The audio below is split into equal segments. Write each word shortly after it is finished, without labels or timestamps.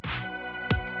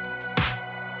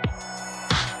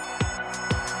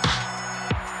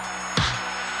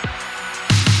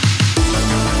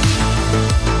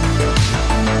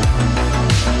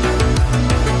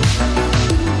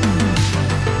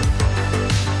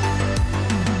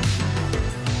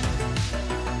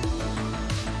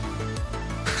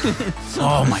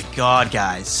Oh my God,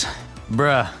 guys.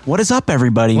 Bruh. What is up,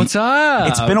 everybody? What's up?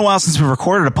 It's been a while since we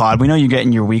recorded a pod. We know you're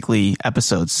getting your weekly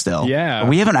episodes still. Yeah. But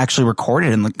we haven't actually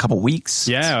recorded in a couple weeks.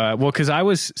 Yeah, well, because I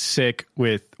was sick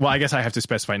with. Well, I guess I have to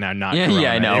specify now. Not Yeah, corona.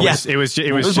 I know. It was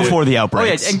before the Oh,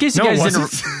 outbreak. yeah. In case you No, guys it didn't.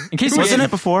 wasn't. In case you Wasn't didn't-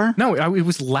 it before? No, it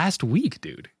was last week,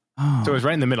 dude. Oh. So it was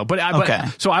right in the middle. But Okay.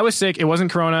 So I was sick. It wasn't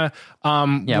corona.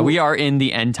 Yeah, we are in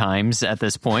the end times at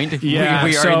this point. Yeah,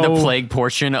 we are in the so- plague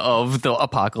portion of the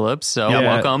apocalypse. So Yeah.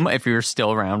 welcome if you're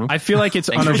still around. I feel like it's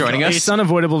Thanks for joining us. It's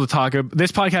unavoidable to talk.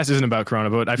 This podcast isn't about corona,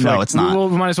 but I feel like it's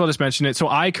not. We might as well just mention it. So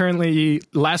I currently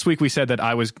last week we said that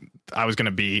I was going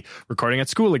to be recording at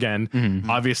school again. Mm-hmm.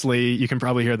 Obviously, you can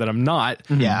probably hear that I'm not.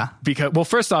 Yeah. Because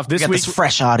first off, this Got week this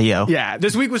fresh audio. Yeah,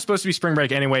 this week was supposed to be spring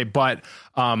break anyway, but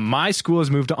my school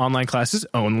has moved to online classes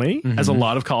only, Mm-hmm. as a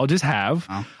lot of colleges have.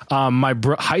 My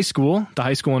high school, the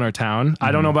high school in our town,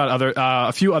 I don't know about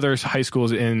a few other high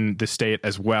schools in the state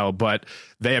as well, but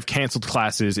they have canceled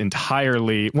classes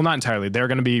entirely. Well, not entirely. They're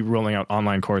going to be rolling out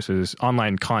online courses,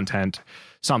 online content,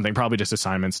 something, probably just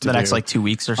assignments to The do. next like 2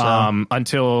 weeks or so.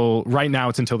 Until right now,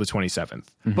 it's until the 27th.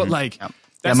 But like,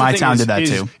 Yeah, my town did that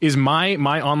too. Is my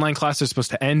online class is supposed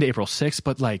to end April 6th,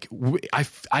 but like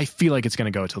I feel like it's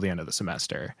going to go till the end of the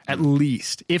semester, at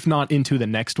least, if not into the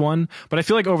next one. But I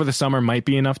feel like over the summer might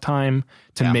be enough time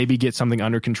to maybe get something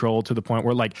under control to the point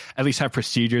where like at least have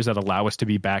procedures that allow us to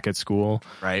be back at school.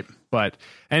 Right. But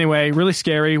anyway, really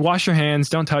scary. Wash your hands.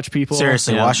 Don't touch people.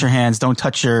 Seriously, wash your hands. Don't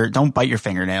bite your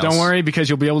fingernails. Don't worry, because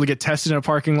you'll be able to get tested in a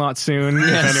parking lot soon.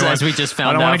 Yes, as we just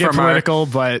found I don't out want to get from political,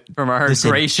 but from our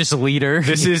gracious leader.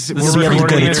 this is This we're is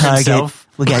recording this himself.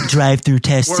 We got drive-through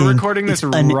testing. We're recording this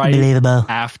It's right unbelievable.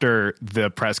 after the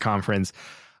press conference,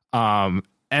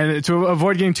 and to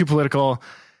avoid getting too political,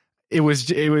 it was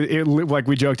like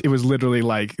we joked. It was literally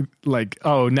like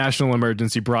national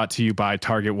emergency brought to you by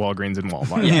Target, Walgreens, and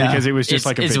Walmart. Yeah. Because it was just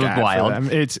like a It's big ad wild. for them.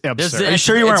 It's absurd. Are you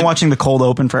sure you weren't watching the cold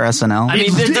open for SNL? I mean,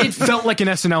 it felt like an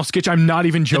SNL sketch. I'm not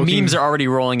even joking. the memes are already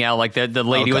rolling out. Like the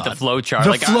lady with the God. flow chart. The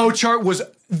like flow chart was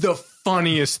the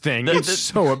funniest thing. It's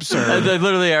so absurd.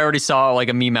 Literally, I already saw like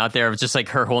a meme out there of just like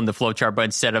her holding the flow chart, but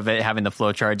instead of it having the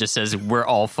flow chart, it just says "We're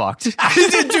all fucked."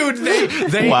 Dude,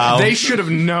 Wow. they should have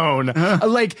known.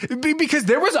 Because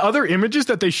there was other images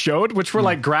that they showed, which were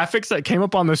like graphics that came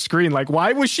up on the screen. Like,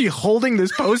 why was she holding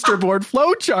this poster board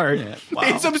flow chart? Wow.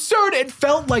 It's absurd. It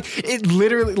felt like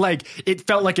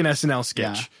an SNL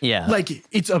sketch. Yeah. Like,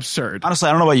 it's absurd. Honestly,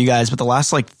 I don't know about you guys, but the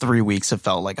last like 3 weeks have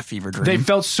felt like a fever dream. They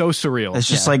felt so surreal. It's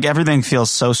just like everything feels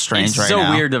so strange It's right so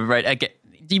now. weird to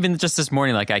even just this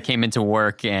morning, like I came into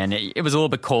work and it was a little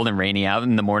bit cold and rainy out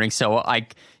in the morning. So I,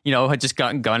 had just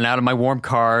gotten out of my warm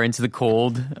car into the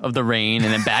cold of the rain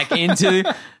and then back into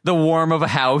the warm of a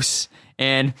house.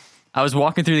 And I was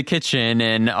walking through the kitchen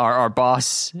and our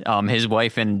boss, his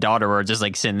wife and daughter were just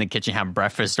like sitting in the kitchen having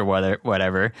breakfast or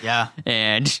whatever. Yeah.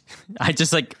 And I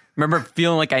just like remember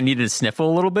feeling like I needed to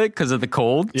sniffle a little bit because of the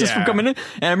cold just from coming in.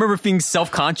 And I remember being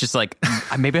self-conscious, like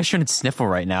maybe I shouldn't sniffle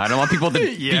right now. I don't want people to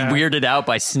be weirded out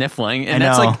by sniffling. And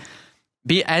that's like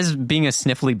being a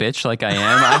sniffly bitch like I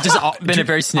am. I've just been a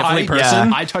very sniffly person.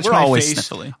 Yeah. I touch We're my always face.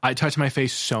 sniffly. I touch my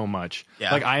face so much.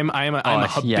 Yeah. Like I'm a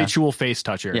habitual face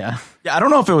toucher. Yeah. Yeah, I don't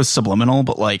know if it was subliminal,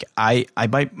 but like I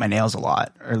bite my nails a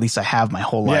lot, or at least I have my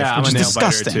whole life, Yeah, which I'm is a nail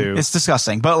biter, disgusting. too. It's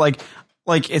disgusting, but like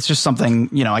it's just something,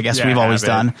 I guess Yeah, we've always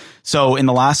habit. done. So in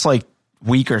the last like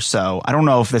week or so, I don't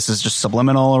know if this is just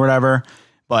subliminal or whatever,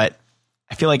 but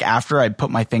I feel like after I put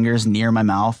my fingers near my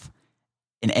mouth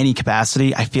in any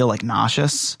capacity, I feel like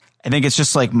nauseous. I think it's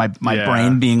just like my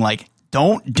brain being like,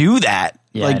 don't do that.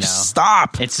 Yeah, like I just know.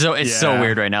 stop. It's so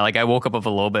weird right now. Like I woke up with a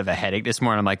little bit of a headache this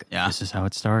morning. I'm like, this is how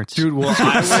it starts. Dude, well,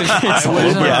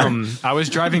 I was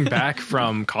driving back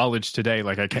from college today.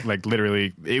 Like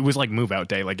literally, it was like move out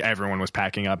day. Like everyone was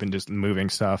packing up and just moving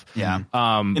stuff. Yeah.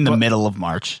 In the middle of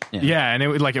March. Yeah, and it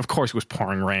was like, of course, it was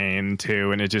pouring rain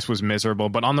too, and it just was miserable.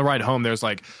 But on the ride home, there's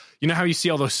like, how you see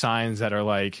all those signs that are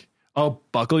like, oh,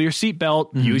 buckle your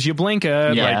seatbelt, use your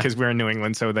blinker, Yeah. because we're in New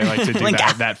England, so they like to do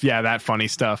that funny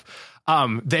stuff.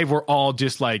 They were all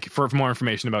just like, for more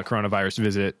information about coronavirus,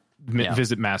 visit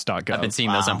mass.gov. I've been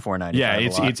seeing those on 495.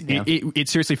 Yeah, it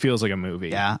seriously feels like a movie.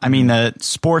 Yeah. I mean, the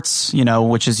sports,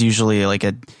 which is usually like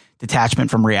a detachment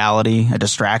from reality, a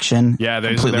distraction. Yeah,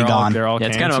 completely gone. They're all Yeah,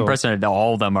 it's kind of canceled. unprecedented.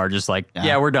 All of them are just like,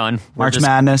 we're done. We're March just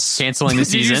Madness. canceling the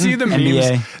Did you season. see the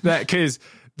NBA. memes that because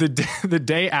the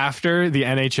day after the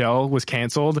NHL was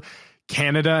canceled,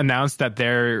 Canada announced that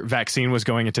their vaccine was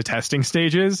going into testing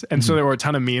stages, and so there were a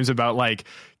ton of memes about like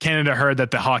Canada heard that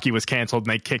the hockey was canceled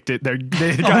and they kicked it. They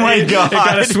got, my it God.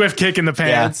 got a swift kick in the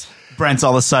pants. Brent's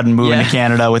all of a sudden moving to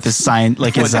Canada with his sign,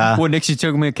 like his. What next? You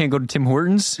told me I can't go to Tim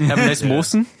Hortons. Have a nice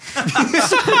Molson.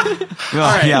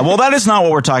 Yeah, well, that is not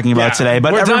what we're talking about today.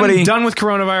 But we're everybody done with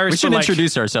coronavirus. We should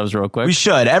introduce ourselves real quick. We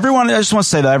should. Everyone, I just want to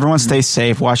say that everyone stay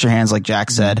safe. Wash your hands, like Jack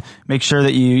said. Make sure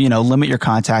that you limit your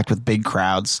contact with big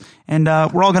crowds, and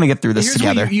we're all going to get through this Here's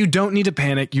together. You don't need to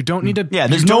panic. You don't need to. Yeah,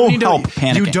 there's you don't no need help to,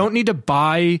 panicking. You don't need to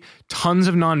buy tons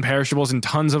of non-perishables and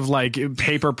tons of like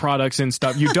paper products and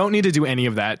stuff. You don't need to do any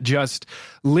of that. Just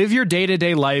live your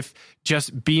day-to-day life.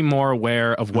 Just be more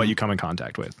aware of what you come in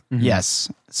contact with.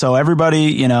 Yes. So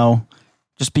everybody,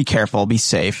 just be careful, be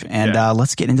safe, and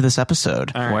let's get into this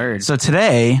episode. All right. Word. So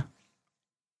today,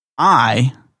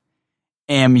 I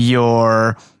am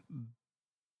your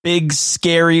big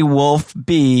scary wolf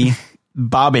bee,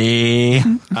 Bobby.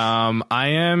 I'm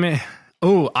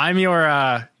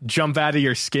your jump out of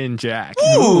your skin, Jack.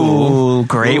 Ooh,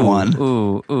 great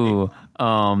one.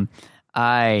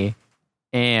 I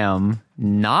am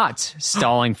not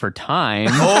stalling for time.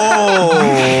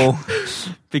 Oh,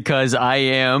 Because I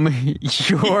am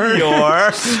your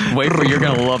wait for you're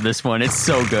gonna love this one. It's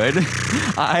so good.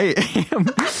 I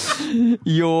am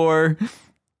your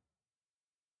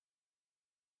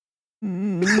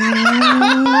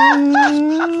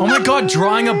Oh my God,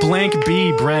 drawing a blank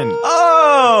bee, Brent.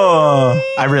 Oh,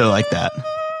 I really like that.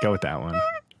 Go with that one.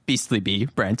 beastly bee,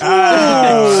 Brent.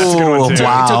 That's a good one too.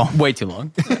 Wow. It took way too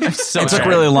long. I'm so It took sorry.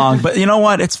 really long, but you know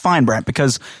what? It's fine, Brent,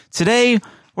 because today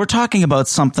we're talking about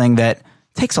something that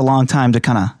takes a long time to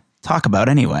kind of talk about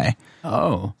anyway.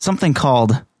 Oh. Something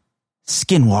called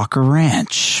Skinwalker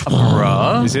Ranch.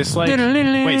 Bruh. Is this like wait,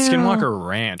 Skinwalker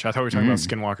Ranch? I thought we were talking about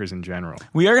skinwalkers in general.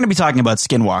 We are going to be talking about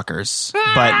skinwalkers,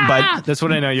 but That's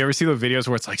what I know. You ever see the videos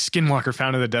where it's like Skinwalker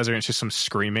found in the desert and it's just some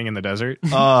screaming in the desert?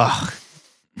 no,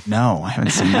 I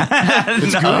haven't seen that.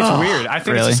 It's weird. I think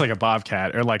Really? it's just like a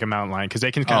bobcat or like a mountain lion because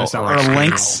they can kind of sound or like a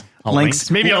lynx. A lynx?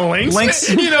 Maybe a lynx.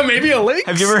 Lynx. Maybe a lynx.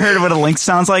 Have you ever heard of what a lynx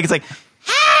sounds like? It's like,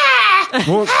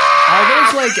 Well,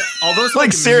 all those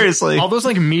Like, seriously. all those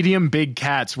like medium big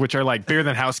cats, which are like bigger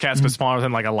than house cats but smaller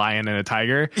than like a lion and a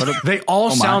tiger. They all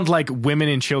sound like women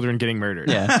and children getting murdered.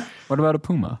 Yeah. What about a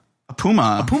puma? a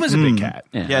puma. Puma's a big cat.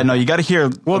 Yeah, no, you got to hear.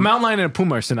 Well, a mountain lion and a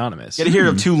puma are synonymous. You got to hear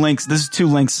of two lynx. This is two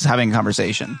lynx having a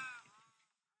conversation.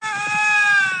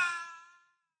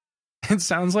 It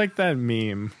sounds like that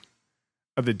meme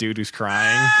of the dude who's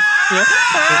crying.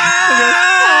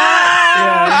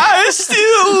 I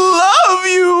still love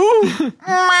you.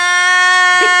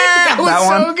 That was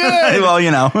so good. Well,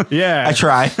 you know, Yeah. I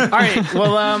try. All right.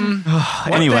 Well,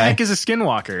 what Anyway. the heck is a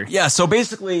skinwalker? Yeah, so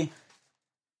basically,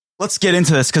 let's get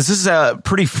into this because this is a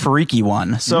pretty freaky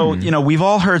one. So, you know, we've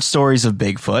all heard stories of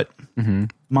Bigfoot,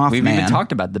 Mothman. We've even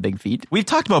talked about the big feet. We've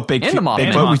talked about Bigfoot. And the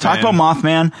Mothman. Bigfoot. We've Mothman. talked about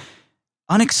Mothman,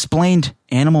 unexplained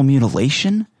animal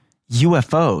mutilation,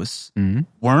 UFOs,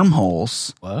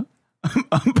 wormholes. What?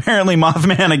 Apparently,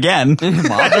 Mothman again.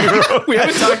 We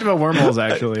haven't talked about wormholes,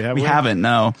 actually, have we? We haven't,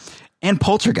 no. And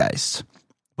poltergeist.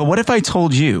 But what if I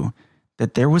told you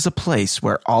that there was a place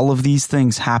where all of these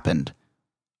things happened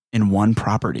in one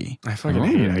property? I fucking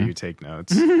hate how you take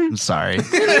notes. I'm sorry. No,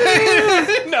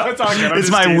 it's all good. I'm It's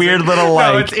just my teasing. weird little,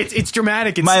 No, like, it's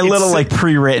dramatic. It's, my it's, little, like,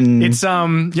 pre-written. It's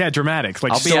dramatic.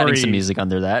 Like I'll be story. adding some music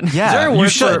under that. yeah, Is there a you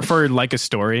word should. for like a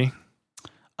story?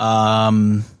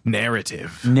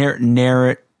 Narrative.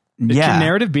 Yeah. Can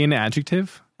narrative be an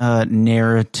adjective?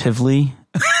 Narratively.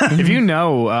 If you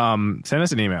know, send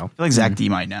us an email. I feel like Zach D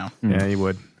might know. Yeah, you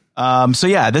would. So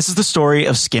yeah, this is the story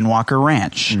of Skinwalker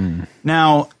Ranch.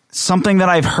 Now, something that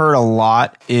I've heard a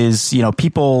lot is, you know,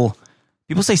 people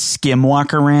say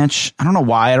Skimwalker Ranch. I don't know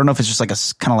why. I don't know if it's just like a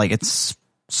kind of like it's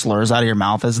slurs out of your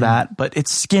mouth as that, but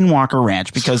it's Skinwalker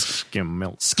Ranch because Skim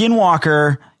milk.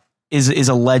 Skinwalker is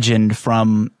a legend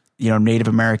from, you know, Native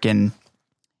American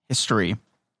history.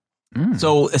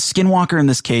 So a Skinwalker in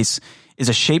this case is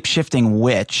a shape-shifting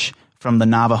witch from the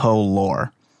Navajo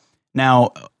lore.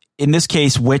 Now, in this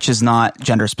case, witch is not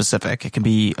gender specific. It can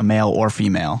be a male or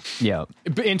female. Yeah.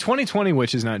 But in 2020,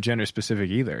 which is not gender specific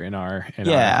either in our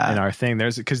thing.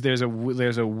 There's a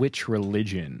witch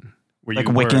religion. Where Like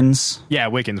Wiccans.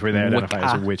 Wiccans, where they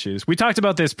identify as witches. We talked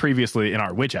about this previously in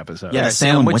our witch episode. Yeah, the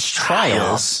Salem Witch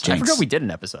Trials. I Jinx. forgot we did an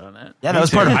episode on that. Yeah, that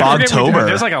was part of I forget we did- Bogtober.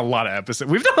 There's like a lot of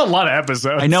episodes. We've done a lot of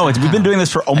episodes. I know. We've been doing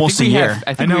this for almost a year. I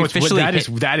I think know. we It's, officially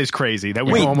that is crazy. That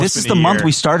we've Wait, almost this is been the a month year.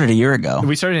 we started a year ago.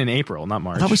 We started in April, not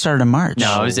March. I thought we started in March.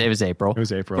 No, it was April. It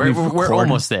was April. We're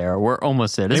almost there. We're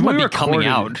almost there. This Maybe might we be coming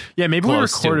recorded- out. Yeah, maybe we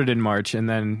close to. recorded in March and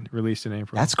then released in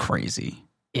April. That's crazy.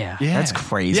 Yeah. That's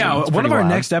crazy. Yeah, It's one pretty of our wild.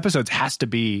 next episodes has to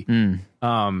be. Yeah,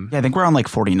 I think we're on like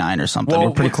 49 or something.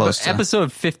 We're pretty close to.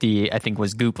 Episode 50, I think,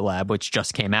 was Goop Lab, which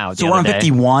just came out. So the we're on other day.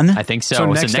 51. I think so. So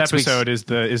next week's- episode is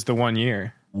the 1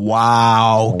 year.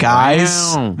 Wow,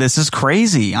 guys, Wow. this is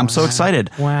crazy. I'm so excited.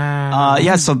 Wow.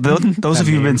 Yeah, so those of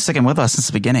you who've been sticking with us since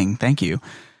the beginning, thank you.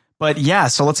 But yeah,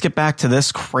 so let's get back to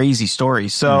this crazy story.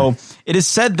 So it is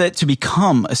said that to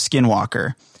become a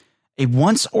skinwalker, a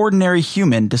once ordinary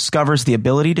human discovers the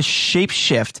ability to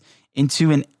shapeshift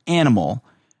into an animal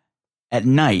at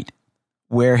night,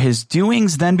 where his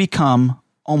doings then become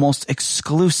almost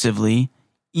exclusively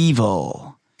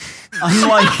evil.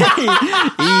 Unlike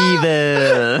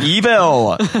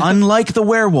evil. Unlike the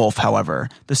werewolf, however,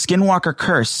 the skinwalker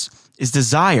curse is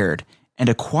desired and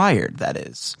acquired, that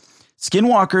is.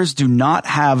 Skinwalkers do not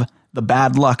have the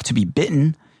bad luck to be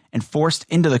bitten and forced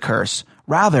into the curse.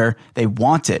 Rather, they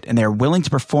want it, and they are willing to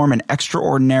perform an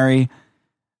extraordinary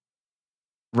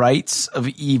rites of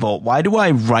evil. Why do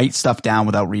I write stuff down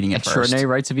without reading it Extraordinary first?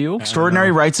 Rites of Evil?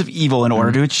 Extraordinary rites of evil in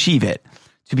order to achieve it.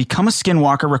 To become a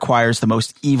skinwalker requires the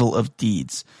most evil of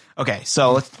deeds. Okay,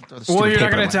 so let's throw the Well, stupid you're not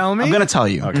paper going away. to tell me? I'm going to tell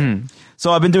you. Okay.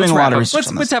 So I've been doing a lot of research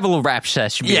on this. Let's have a little rap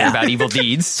session Yeah. about evil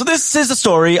deeds. So this is a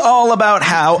story all about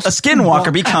how a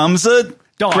skinwalker becomes a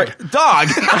Dog. dog.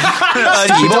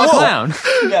 An evil Dog wolf. clown.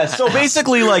 Yeah, so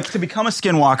basically, like, to become a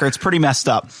skinwalker, it's pretty messed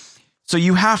up. So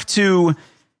you have to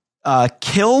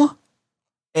kill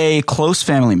a close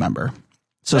family member.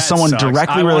 So That someone sucks.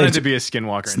 directly I wanted related to be a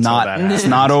skinwalker. It's until that happened. it's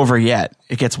not over yet.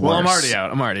 It gets worse. Well,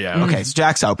 I'm already out. Okay, so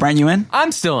Jack's out. Brent, you in?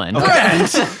 I'm still in. Okay.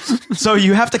 So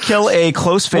you have to kill a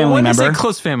close Well, family when you say member.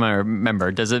 close family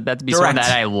member, does it have to be someone Direct.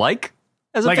 that I like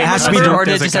as a Like, it family has to be member, direct or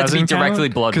does as it a just have to be cousin directly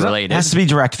count? blood 'Cause It related? has to be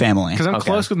direct family. Because I'm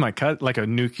Okay. close with my like a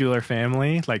nuclear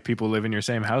family, like people live in your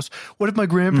same house. What if my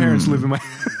grandparents live in my?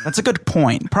 That's a good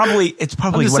point. It's probably I'm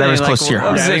just whatever's saying, close like, to your I'm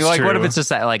heart. just saying, That is like, what if true. it's just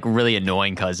that like really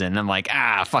annoying cousin? I'm like,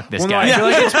 fuck this Well, no, guy. I feel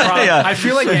like it's Yeah. I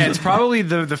feel like it's probably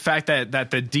the fact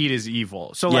that the deed is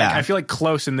evil. So like Yeah. I feel like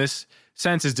close in this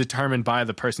sense is determined by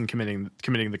the person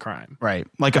committing the crime. Right.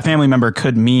 Like a family member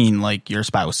could mean like your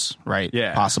spouse, right?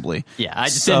 Yeah. Possibly. Yeah, I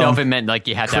just So- didn't know if it meant like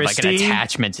you had to have like an Christy,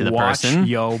 attachment to the watch person.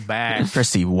 yo back.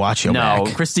 Christy, watch your No,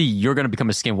 back. Christy, you're going to become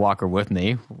a skinwalker with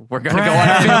me. We're going to go on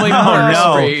a family murder Oh,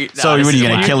 no. spree. So this what are you is going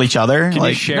to wild. kill each other? Can Like,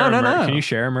 you share no. Can you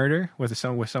share a murder with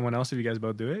someone else if you guys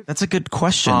both do it? that's a good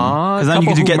question. Aw, Because then you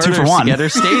couple could who get 2 for murders 1. Together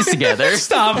stays together.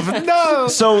 Stop! No.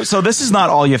 So this is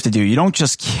not all you have to do. You don't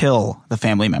just kill the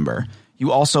family member.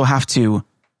 You also have to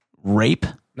rape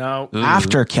No.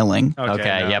 after killing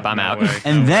Okay, no, yep, I'm no out. way,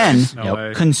 and no then way, no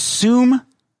way. consume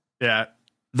Yeah.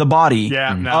 the body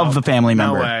Yeah. No. of the family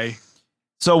member. No way.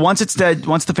 So once it's dead,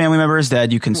 once the family member is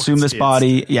dead, you consume Once this it's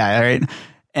body. Yeah, right.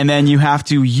 And then you have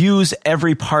to use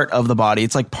every part of the body.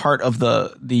 It's like part of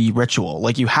the ritual.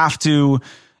 Like you have to,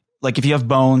 like if you have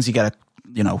bones, you got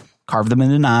to, carve them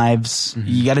into knives.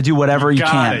 You got to do whatever you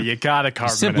can. You gotta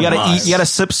carve them. You into got to eat. knives. You got to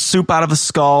sip soup out of the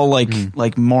skull, like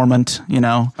Mormont.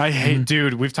 I hate,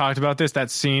 dude. We've talked about this. That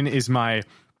scene is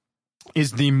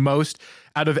the most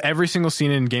out of every single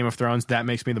scene in Game of Thrones. That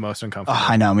makes me the most uncomfortable.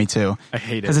 I know, me too. I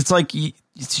hate it Because it's like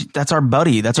that's our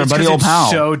buddy. That's our It's buddy 'cause old it's pal.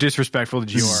 so disrespectful to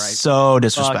Gior. So Fucking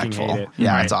disrespectful. hate it.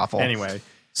 Yeah, Right. it's awful. Anyway,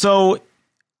 So,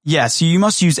 yes, you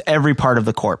must use every part of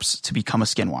the corpse to become a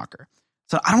skinwalker.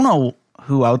 So, I don't know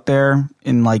who out there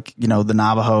in the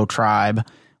Navajo tribe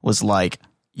was like,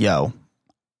 yo,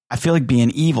 I feel like being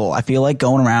evil. I feel like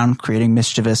going around creating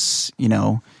mischievous,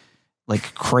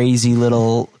 like crazy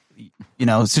little,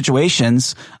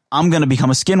 situations. I'm going to become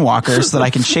a skinwalker so that I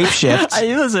can shapeshift.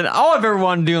 Listen, all I've ever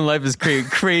wanted to do in life is create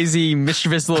crazy,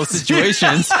 mischievous little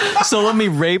situations. So let me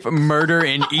rape, murder,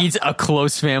 and eat a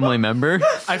close family member.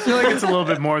 I feel like it's a little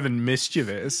bit more than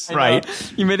mischievous. Right.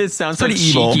 You made it sound so Pretty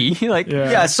evil. cheeky. Like,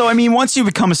 Yeah, so I mean, once you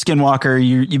become a skinwalker,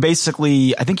 you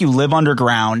basically, I think you live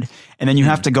underground, and then you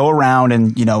have to go around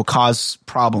and cause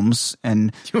problems,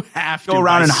 and You have to go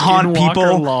around by and haunt Skinwalker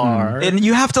people, lore. and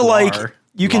you have to Lore.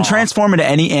 you can transform into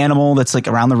any animal that's like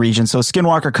around the region. So a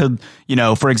skinwalker could,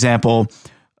 for example,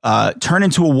 turn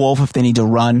into a wolf if they need to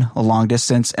run a long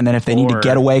distance, and then if they need to Or-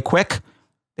 get away quick,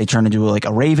 they turn into like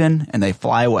a raven and they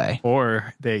fly away.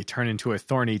 Or they turn into a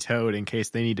thorny toad in case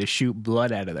they need to shoot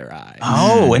blood out of their eye.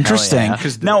 Oh, interesting. yeah.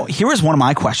 'Cause Now, here is one of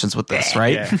my questions with this,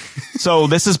 right? Yeah. So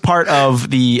this is part of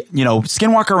the,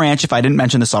 Skinwalker Ranch, if I didn't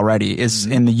mention this already, is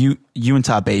in the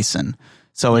Uintah Basin.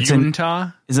 So it's in, Utah?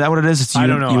 is that what it is? It's I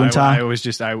don't know. Uintah? I was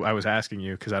just I was asking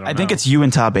you because I don't know. I think it's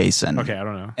Uintah Basin. Okay, I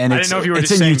don't know. And I it's- didn't know if you were it's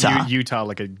just in saying Utah. Utah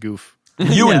like a goof.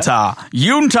 Uintah.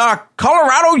 Uintah,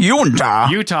 Colorado, Uintah.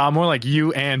 Utah, more like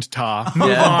you and Ta.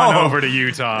 Move on over to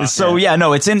Utah. So yeah,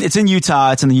 no, it's in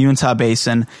Utah. It's in the Uintah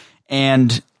Basin.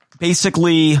 And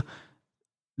basically,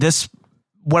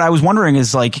 what I was wondering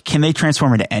is, like, can they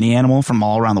transform into any animal from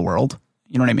all around the world?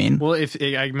 You know what I mean? Well, if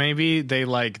maybe they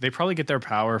probably get their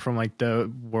power from like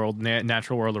the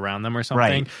natural world around them or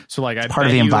something. Right. So like, I part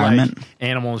of bet the environment. Like,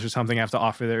 animals or something have to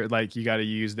offer their you got to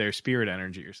use their spirit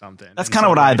energy or something. That's kind of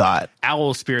what I thought.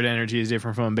 Owl spirit energy is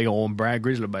different from a big old brag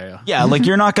grizzly bear. Yeah, like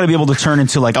you're not going to be able to turn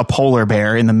into like a polar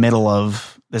bear in the middle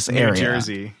of this New area.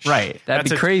 Jersey. Right. That'd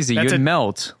be crazy. You'd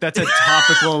melt. That's a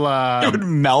topical. It would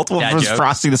melt with Dad joke.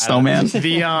 Frosty the Snowman.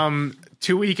 The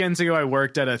 2 weekends ago, I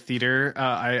worked at a theater.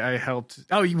 I helped.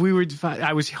 Oh,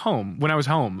 I was home. When I was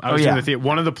home, I was in the theater.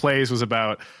 One of the plays was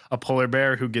about a polar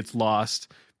bear who gets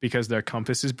lost because their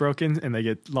compass is broken, and they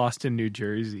get lost in New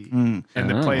Jersey. And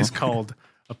the play is called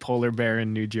A Polar Bear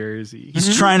in New Jersey.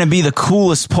 He's trying to be the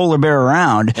coolest polar bear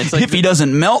around. Like if he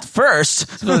doesn't melt first.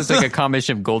 So it's like a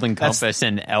combination of Golden Compass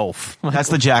and Elf. That's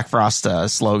the Jack Frost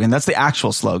slogan. That's the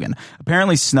actual slogan.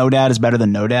 Apparently, Snow Dad is better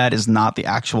than No Dad is not the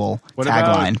actual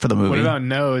tagline for the movie. What about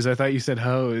nose? I thought you said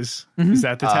hose. Is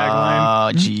that the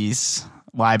tagline? Oh, jeez.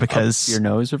 Why? Because Your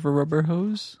nose with a rubber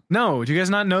hose? No. Do you guys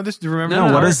not know this? Do you remember? No,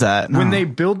 that what part? is that? No. When they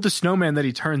build the snowman that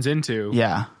he turns into.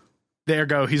 Yeah. There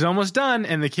go, he's almost done,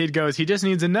 and the kid goes, he just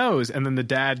needs a nose, and then the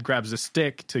dad grabs a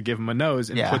stick to give him a nose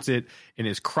and puts it in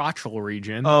his crotchal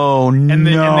region. Oh, and no. And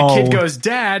the kid goes,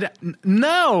 Dad,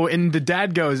 no, and the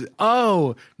dad goes,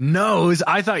 oh, nose,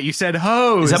 I thought you said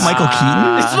hose. Is that Michael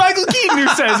Keaton? It's Michael Keaton who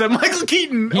says that. Michael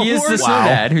Keaton. He is the Snow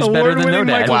Dad, who's better than No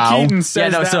Dad. Michael Keaton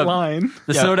says that line.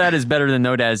 The Snow Dad is better than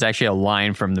No Dad is actually a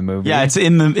line from the movie. Yeah, it's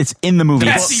in the movie.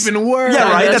 That's even worse.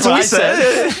 Yeah, right. That's what I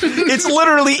said. said. It's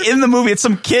literally in the movie. It's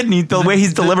some kid, and the way he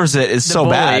delivers it is so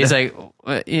bully, bad. He's like,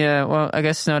 yeah, well, I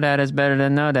guess Snow Dad is better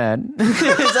than No Dad.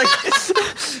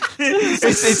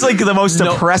 it's like the most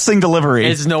depressing delivery.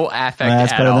 It's no affect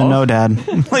That's at better all. than No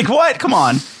Dad. Like, what? Come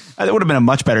on. That would have been a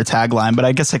much better tagline, but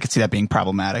I guess I could see that being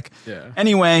problematic. Yeah.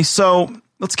 Anyway, so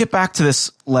let's get back to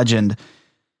this legend.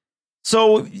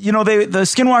 So, you know, the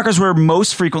skinwalkers were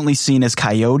most frequently seen as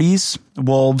coyotes,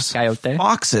 wolves,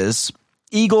 foxes,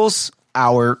 eagles,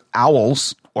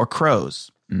 owls, or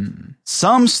crows.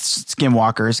 Some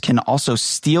skinwalkers can also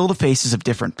steal the faces of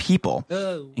different people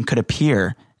and could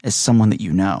appear as someone that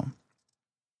you know.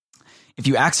 If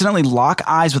you accidentally lock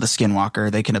eyes with a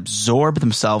skinwalker, they can absorb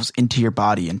themselves into your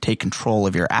body and take control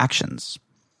of your actions.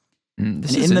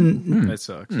 That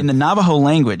sucks. In the Navajo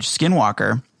language,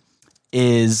 skinwalker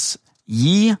is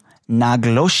Yi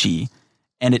Nagloshi,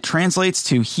 and it translates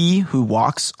to he who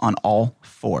walks on all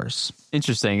fours.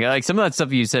 Interesting. Like some of that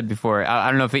stuff you said before. I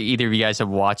don't know if either of you guys have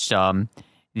watched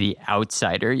The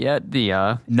Outsider yet. The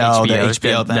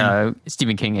HBO thing. The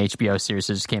Stephen King HBO series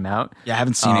that just came out. Yeah, I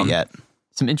haven't seen it yet.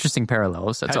 Some interesting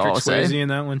parallels. That's all I'll Patrick Swayze say. in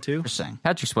that one too. Interesting.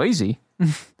 Patrick Swayze.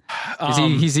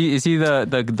 Is he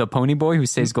the pony boy who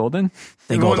stays golden?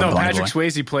 Patrick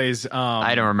Swayze plays.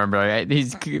 I don't remember. I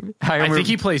think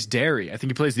he plays Derry. I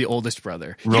think he plays the oldest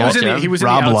brother. He was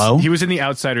in the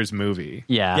Outsiders movie.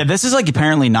 Yeah. This is like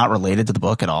apparently not related to the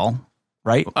book at all,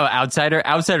 right? Oh, Outsider.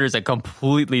 Outsider is a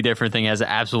completely different thing. It has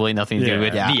absolutely nothing to do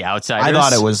with The Outsiders. I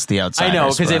thought it was The Outsiders. I know,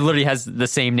 because it literally has the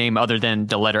same name other than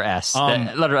the letter S.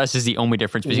 The letter S is the only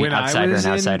difference between Outsider and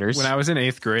Outsiders. When I was in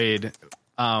 8th grade,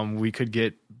 we could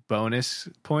get bonus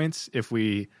points if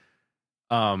we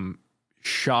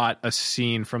shot a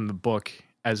scene from the book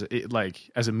as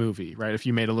a movie, right? If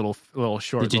you made a little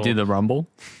short. Did you do the Rumble?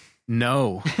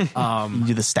 No. You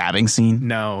do the stabbing scene?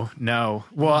 No.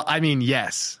 Well, I mean,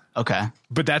 yes. Okay.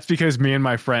 But that's because me and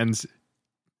my friends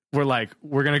were like,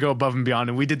 we're going to go above and beyond.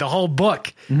 And we did the whole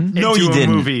book No, you into a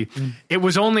didn't. movie. It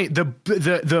was only the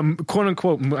quote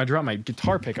unquote, I dropped my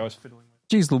guitar pick. I was fiddling.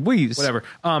 Jeez Louise. Whatever.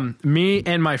 Me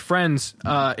and my friends,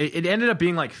 it ended up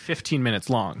being like 15 minutes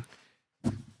long.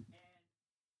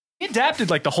 We adapted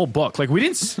like the whole book. Like we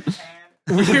didn't.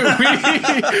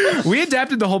 We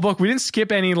adapted the whole book. We didn't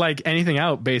skip anything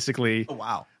out. Basically. Oh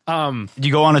wow. Did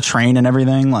you go on a train and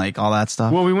everything, like all that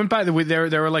stuff? Well, we went by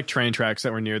there were like train tracks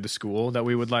that were near the school that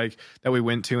we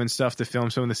went to and stuff to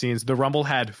film some of the scenes. The Rumble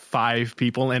had 5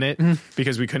 people in it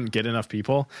because we couldn't get enough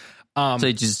people. So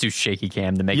you just do shaky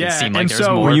cam to make it seem like there's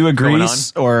so more. Were you a going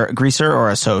on? greaser or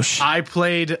a soch? I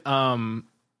played. I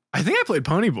think I played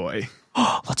Pony Boy.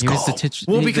 Let's He go. was the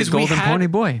Well, because the golden we had, pony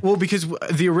boy. Well, because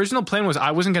the original plan was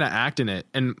I wasn't going to act in it,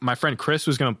 and my friend Chris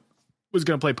was going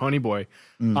to play Pony Boy,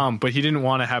 but he didn't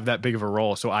want to have that big of a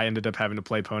role, so I ended up having to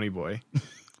play Pony Boy.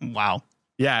 Wow.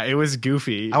 Yeah, it was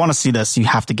goofy. I want to see this. You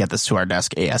have to get this to our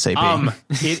desk ASAP.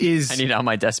 It is. I need it on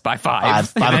my desk by 5.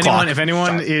 5 o'clock.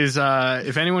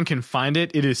 If anyone can find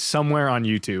it, it is somewhere on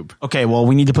YouTube. Okay, well,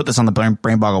 we need to put this on the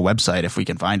Brain Boggle website if we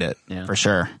can find it, for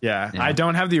sure. Yeah, I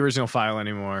don't have the original file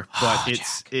anymore, but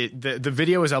the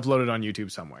video is uploaded on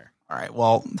YouTube somewhere. All right,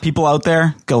 well, people out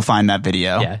there, go find that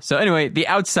video. Yeah. So anyway, The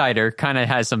Outsider kind of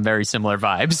has some very similar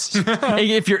vibes.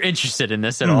 If you're interested in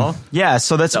this at all. Yeah,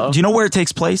 so that's. Do you know where it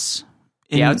takes place?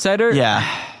 The Outsider? Yeah.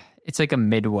 It's like a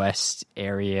Midwest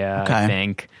area, Okay. I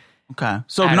think. Okay.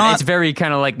 So It's very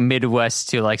kind of like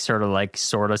Midwest to like sort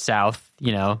of South,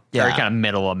 very Yeah. kind of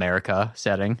middle America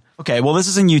setting. Okay, well, this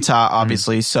is in Utah,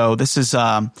 obviously. So this is,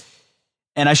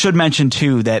 and I should mention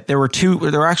too that there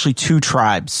were actually 2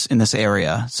 tribes in this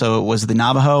area. So it was the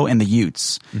Navajo and the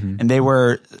Utes, and they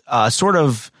were sort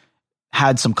of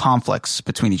had some conflicts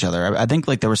between each other. I think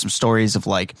like there were some stories of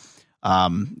like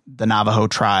the Navajo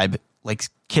tribe like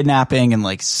kidnapping and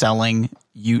like selling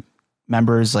Ute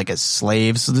members like as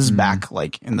slaves. So this is back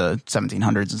like in the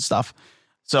 1700s and stuff.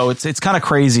 So it's kind of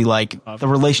crazy, like the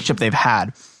relationship they've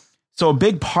had. So a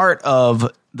big part of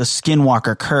the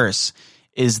Skinwalker curse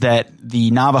is that the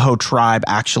Navajo tribe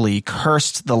actually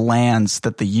cursed the lands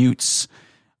that the Utes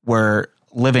were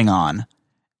living on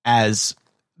as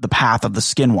the path of the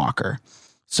Skinwalker.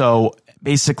 So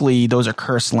basically those are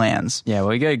cursed lands. Yeah,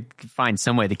 well, you gotta find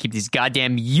some way to keep these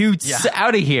goddamn Utes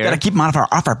out of here. Gotta keep them off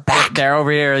our back. They're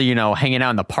over here, hanging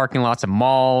out in the parking lots of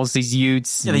malls, these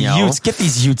Utes. Yeah, the Utes. Get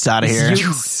these Utes out of here.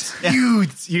 Utes.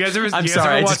 You guys ever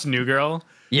watch New Girl?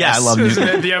 Yeah, I love New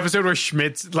Girl. The episode where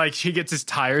Schmidt's like he gets his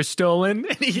tires stolen,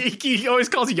 and he always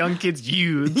calls young kids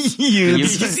youths.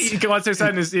 He wants their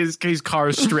son his car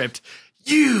is stripped.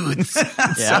 Youths.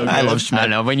 Yeah, I love Schmidt. I don't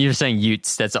know. When you're saying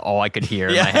Utes, that's all I could hear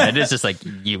in my head. It's just like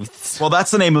youths. Well, that's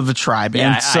the name of the tribe.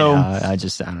 Yeah, and so I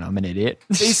don't know. I'm an idiot.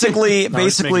 basically,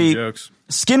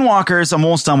 Skinwalkers, I'm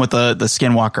almost done with the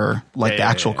Skinwalker, the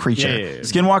actual creature. Yeah.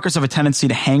 Skinwalkers have a tendency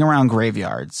to hang around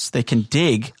graveyards. They can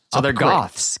dig. So up they're grave.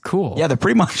 goths. Cool. Yeah, they're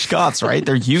pretty much goths, right?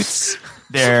 They're youths.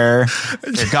 They're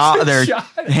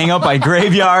hang out by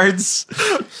graveyards.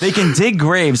 They can dig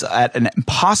graves at an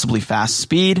impossibly fast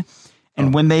speed.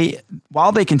 And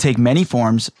while they can take many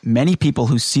forms, many people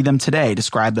who see them today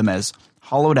describe them as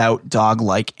hollowed out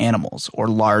dog-like animals or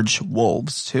large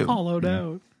wolves too. Hollowed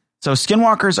out. So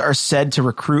Skinwalkers are said to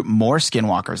recruit more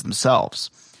Skinwalkers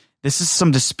themselves. There's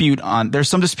some dispute on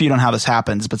how this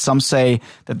happens, but some say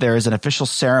that there is an official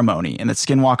ceremony and that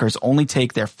Skinwalkers only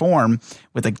take their form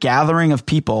with a gathering of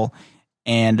people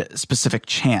and specific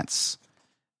chants.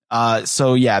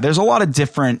 So yeah, there's a lot of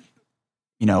different,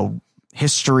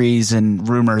 histories and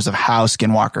rumors of how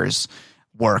Skinwalkers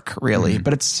work, really,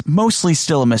 but it's mostly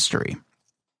still a mystery.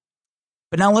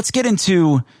 But now let's get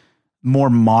into more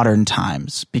modern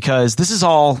times, because this has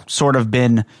all sort of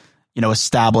been,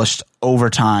 established over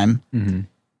time. Mm-hmm.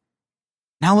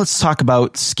 Now let's talk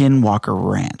about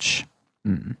Skinwalker Ranch.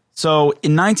 Mm-hmm. So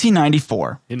in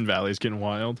 1994, Hidden Valley's getting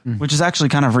wild, which is actually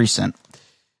kind of recent,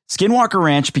 Skinwalker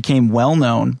Ranch became well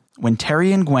known when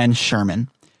Terry and Gwen Sherman.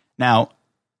 Now,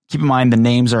 keep in mind the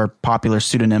names are popular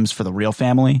pseudonyms for the real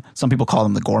family. Some people call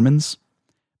them the Gormans,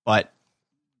 but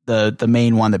the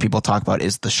main one that people talk about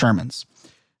is the Shermans.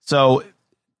 So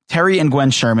Terry and Gwen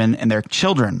Sherman and their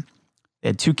children, they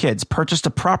had 2 kids, purchased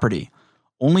a property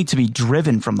only to be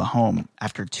driven from the home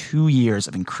after 2 years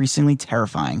of increasingly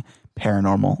terrifying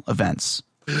paranormal events.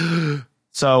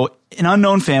 So an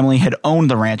unknown family had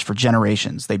owned the ranch for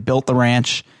generations. They built the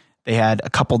ranch. They had a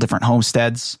couple different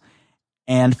homesteads.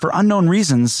 And for unknown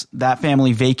reasons, that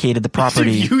family vacated the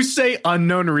property. If you say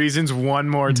unknown reasons one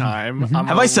more time,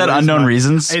 have I said unknown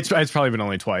reasons? It's probably been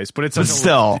only twice, but it's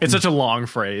such a long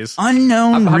phrase.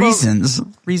 Unknown How about reasons.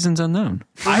 Reasons unknown.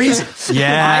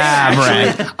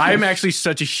 Yeah, Brett. I'm actually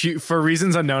such a huge for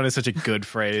reasons unknown is such a good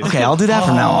phrase. Okay, I'll do that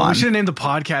from now on. We should have named the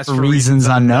podcast for Reasons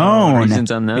unknown.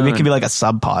 Reasons unknown. Maybe it could be like a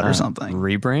sub pod or something.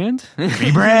 Rebrand?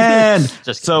 Rebrand.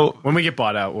 Just so when we get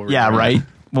bought out, we'll yeah, right.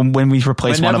 When we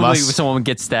replace one of us, someone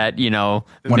gets that, $1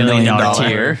 million million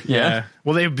tier. Yeah.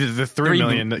 Well, they'd be the 3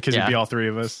 million because it'd be all 3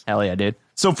 of us. Hell yeah, dude.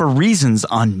 So for reasons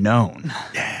unknown,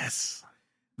 Yes.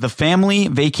 the family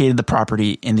vacated the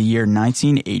property in the year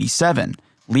 1987,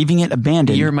 leaving it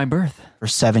abandoned Year of my birth. for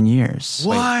 7 years.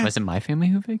 What? Wait, was it my family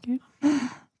who vacated? Oh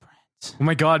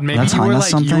my God! Maybe That's you were telling us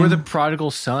like something? you were the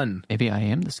prodigal son. Maybe I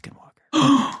am the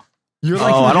Skinwalker. You're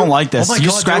Oh, I don't like this. Oh my You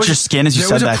God, scratch your skin as you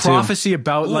said there that was a too. prophecy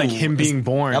about like him being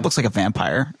born. That looks like a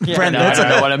vampire. Yeah, Brent, no, that's I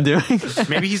don't know what I'm doing.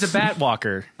 Maybe he's a bat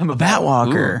walker. I'm a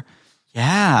Batwalker.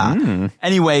 Yeah.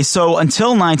 Anyway, so until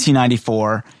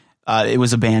 1994, it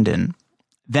was abandoned.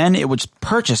 Then it was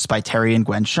purchased by Terry and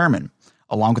Gwen Sherman,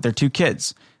 along with their 2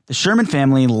 kids. The Sherman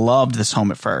family loved this home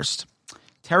at first.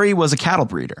 Terry was a cattle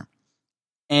breeder.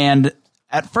 And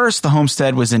at first, the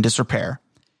homestead was in disrepair,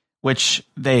 which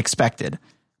they expected.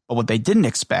 But what they didn't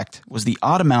expect was the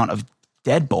odd amount of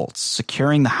deadbolts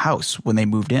securing the house when they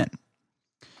moved in.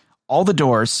 All the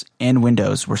doors and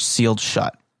windows were sealed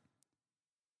shut.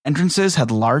 Entrances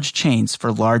had large chains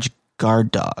for large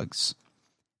guard dogs.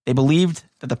 They believed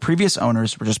that the previous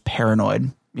owners were just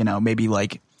paranoid, maybe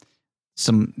like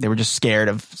they were just scared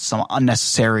of some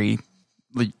unnecessary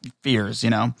fears,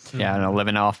 Yeah,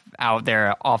 living out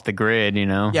there off the grid,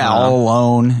 Yeah, all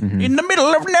alone in the middle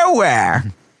of nowhere.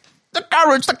 The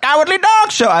Courage the Cowardly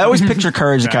Dog Show. I always picture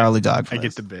Courage the Cowardly Dog. I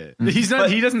get the bit.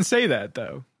 He doesn't say that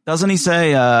though. Doesn't he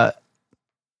say?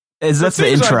 That's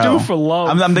the intro. I do for love.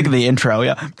 I'm thinking the intro.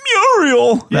 Yeah,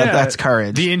 Muriel. That's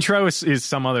Courage. The intro is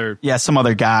some other. Yeah, some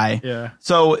other guy. Yeah.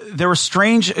 So there were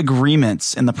strange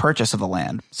agreements in the purchase of the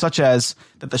land, such as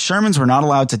that the Shermans were not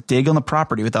allowed to dig on the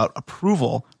property without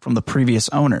approval from the previous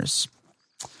owners,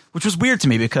 which was weird to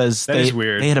me because they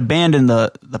had abandoned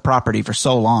the property for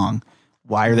so long.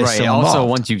 Why are they still involved? Also,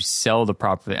 once you sell the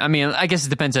property, I mean, I guess it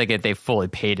depends like if they fully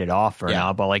paid it off or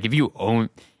not. But like if you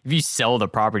sell the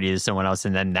property to someone else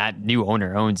and then that new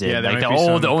owner owns it, like the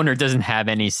old owner doesn't have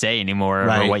any say anymore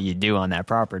over what you do on that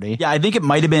property. Yeah, I think it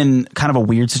might have been kind of a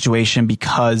weird situation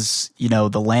because,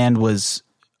 the land was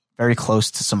very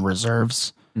close to some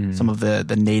reserves, some of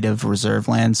the native reserve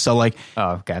lands. So like,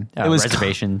 it was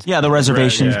reservations. Yeah, the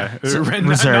reservations. Reserves. Not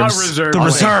reserves. The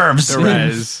reserves. The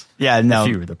res. Yeah, no.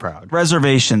 Few the proud.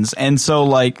 Reservations. And so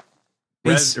like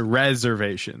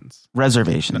reservations.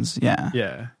 Reservations. Yeah.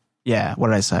 Yeah. Yeah. What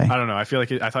did I say? I don't know. I feel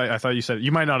like I thought you said it.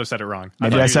 You might not have said it wrong.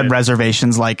 Maybe I said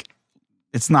reservations like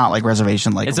it's not like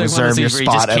reservation like reserve your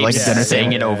spot at like dinner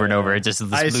saying it over and over. It just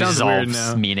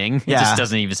loses meaning. Yeah. It just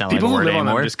doesn't even sound People like a word who live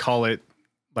anymore. On them just call it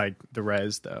like the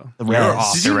res though. The res.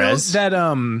 Off Did the you res. know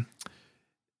that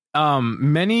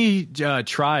many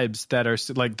tribes that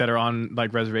are on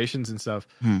like reservations and stuff,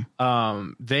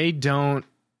 they don't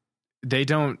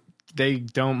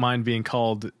mind being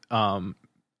called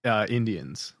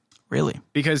Indians. Really?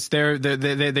 Because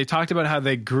they talked about how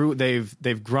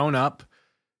they've grown up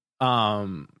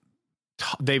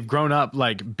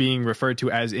like being referred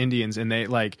to as Indians, and they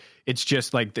like it's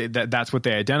just like that's what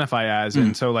they identify as,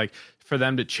 and so like for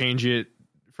them to change it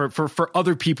for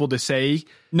other people to say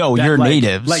no, that, you're like,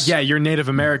 natives, like you're Native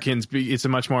Americans, it's a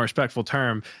much more respectful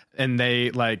term, and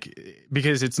they like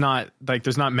because it's not like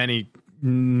there's not many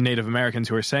Native Americans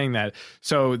who are saying that,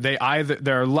 so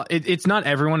it's not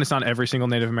everyone, it's not every single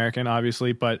Native American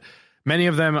obviously, but many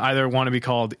of them either want to be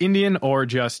called Indian or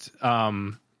just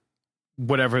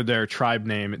whatever their tribe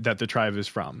name that the tribe is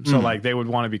from. So like they would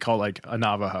want to be called like a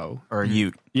Navajo or a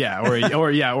Ute. Yeah, or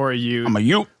a Ute. I'm a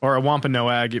Ute or a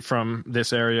Wampanoag from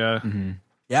this area. Mm-hmm.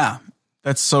 Yeah,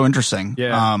 that's so interesting.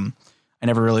 Yeah, I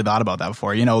never really thought about that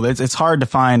before. It's hard to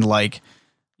find like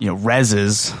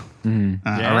reses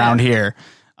around here.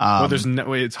 Well,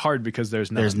 it's hard because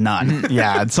there's none. There's none.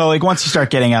 Yeah. So like once you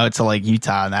start getting out to like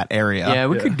Utah and that area. Yeah,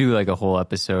 we could do like a whole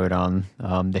episode on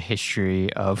the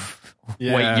history of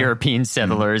white European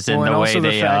settlers and the way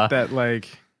they fact that like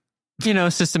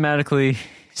systematically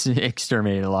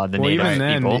exterminated a lot of the native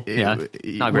people.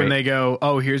 When they go,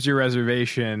 oh, here's your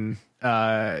reservation,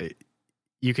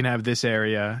 you can have this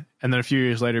area, and then a few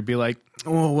years later be like,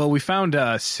 oh, well, we found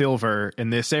silver in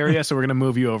this area, so we're going to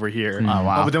move you over here. Oh,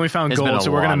 wow. Oh, but then we found gold,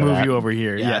 so we're going to move you over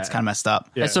here. Yeah, it's kind of messed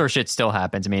up. That sort of shit still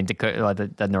happens. I mean,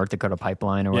 the North Dakota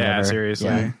pipeline or whatever. Yeah, seriously.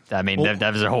 Yeah. I mean,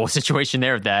 that was a whole situation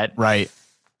there with that. Right.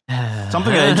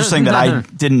 Something interesting that I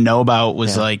didn't know about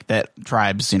was like that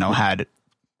tribes, had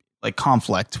like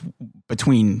conflict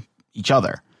between each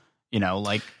other,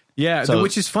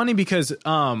 which is funny because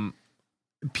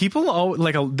people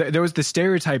there was the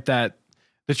stereotype that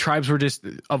the tribes were just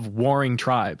of warring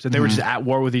tribes, that they were just at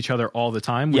war with each other all the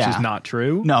time, which is not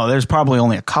true. No, there's probably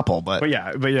only a couple, but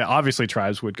yeah, obviously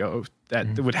tribes would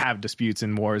would have disputes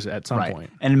and wars at some point.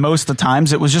 And most of the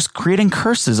times it was just creating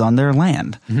curses on their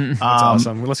land. That's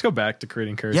awesome. Let's go back to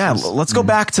creating curses. Yeah, let's go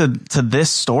back to this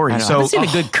story. I haven't seen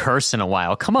a good curse in a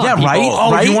while. Come on, yeah, people. right.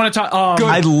 Oh, right? you want to talk?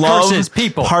 I love curses,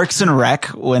 people. Parks and Rec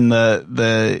when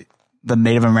the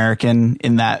Native American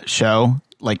in that show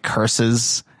like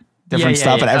curses different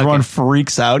stuff, and everyone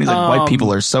freaks out. He's like, white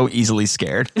people are so easily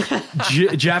scared.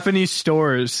 Japanese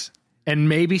stores and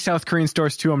maybe South Korean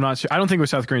stores too. I'm not sure. I don't think it was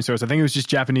South Korean stores. I think it was just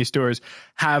Japanese stores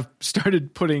have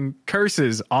started putting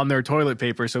curses on their toilet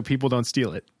paper so people don't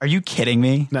steal it. Are you kidding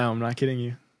me? No, I'm not kidding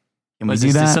you. Can we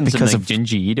do that because of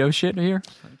Junji Ito shit here?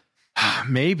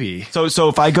 Maybe. So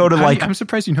if I go to I'm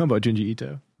surprised you know about Junji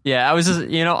Ito. Yeah, I was just,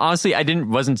 honestly,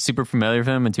 wasn't super familiar with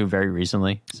him until very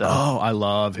recently. So Oh, I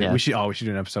love it. Yeah. We should do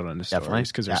an episode on the Definitely. stories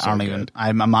because they're I so don't good. even.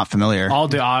 I'm not familiar. I'll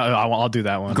do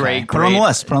that one. great, Put it on the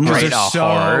list. Put it on the great list. They're so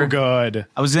horror. good.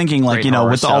 I was thinking, like, Great horror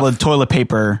with all the stuff. toilet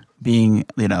paper being,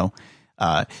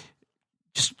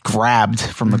 just grabbed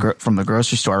from the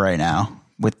grocery store right now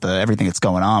with everything that's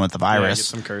going on with the Yeah, get virus.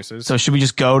 some curses. So should we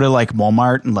just go to like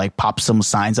Walmart and like pop some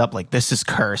signs up like this is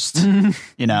cursed?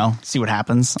 See what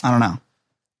happens. I don't know.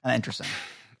 Interesting.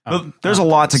 But there's a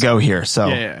lot to go here, so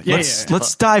Yeah.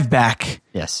 let's dive back.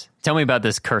 Yes. Tell me about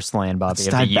this cursed land, Bobby. Let's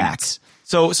of the dive back. Utes.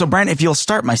 So Brent, if you'll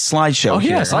start my slideshow yeah,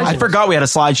 here. slideshow. I forgot we had a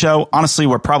slideshow. Honestly,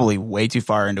 we're probably way too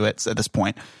far into it at this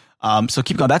point. So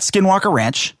keep going. That's Skinwalker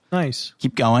Ranch. Nice.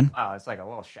 Keep going. Wow, it's like a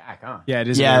little shack, huh? Yeah, it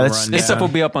is. Yeah, a that's- run This down. stuff will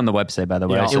be up on the website, by the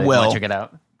way. Yeah, so it if you wanna will. check it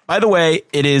out. By the way,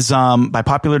 it is by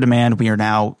popular demand. We are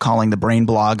now calling the Brain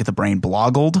blog the Brain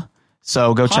Bloggled.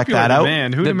 So go check Popular that out.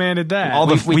 demand. Who demanded that? All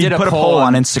the We we did a put a poll poll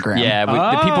on on- Instagram. Yeah,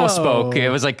 the people Oh. spoke. It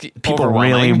was like People really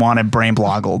overwhelming. wanted Brain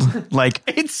Bloggled. Like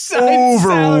overwhelming.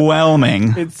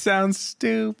 overwhelming. It sounds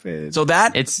stupid. So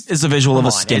that is a visual of a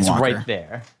Come on, it's Skinwalker. right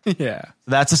there. yeah.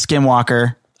 That's a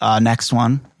Skinwalker. Next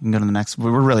one. You can go to the next.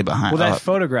 We're really behind. Well, that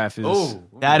photograph is.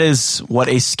 That is what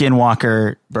a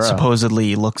Skinwalker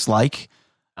supposedly looks like.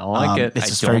 I don't like it. it's I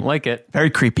just don't very- like it.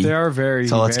 Very creepy. They are very.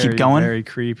 So let's keep very, going. Very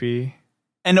creepy.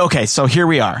 And okay, so here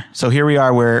we are.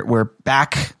 We're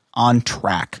back on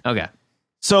track. Okay.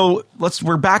 So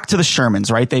we're back to the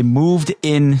Shermans, right? They moved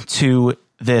into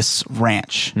this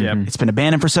ranch. Yep. It's been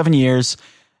abandoned for 7 years.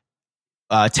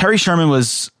 Terry Sherman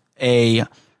was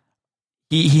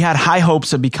he had high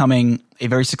hopes of becoming a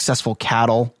very successful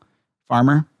cattle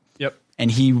farmer. Yep. And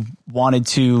he wanted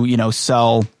to,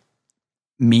 sell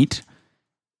meat,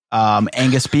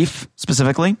 Angus beef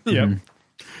specifically. Yep.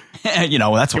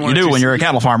 That's what you wanted do to when you're a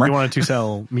cattle farmer. You wanted to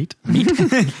sell meat? He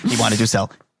wanted to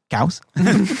sell cows.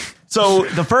 So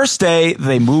the first day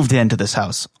they moved into this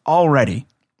house, already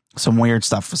some weird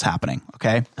stuff was happening.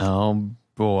 Okay. Oh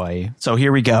boy. So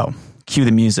here we go. Cue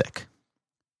the music.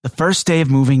 The first day of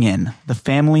moving in, the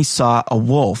family saw a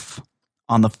wolf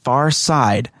on the far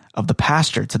side of the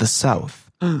pasture to the south.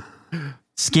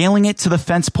 Scaling it to the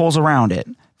fence poles around it,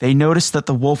 they noticed that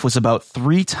the wolf was about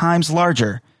 3 times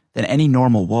larger than any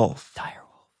normal wolf.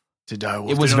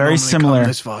 It was very similar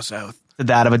this far south. to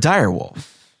that of a dire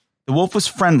wolf. The wolf was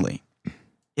friendly.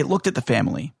 It looked at the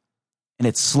family, and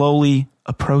it slowly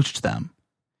approached them.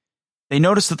 They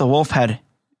noticed that the wolf had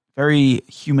very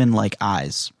human-like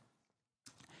eyes.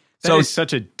 That is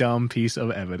such a dumb piece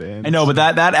of evidence. I know, but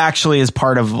that actually is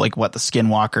part of like what the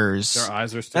skinwalkers. Their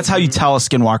eyes are still. That's how you tell a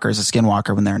skinwalker is a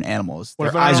skinwalker when they're an animal. Is What their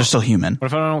if I eyes don't- are still human. What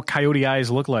if I don't know what coyote eyes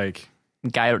look like?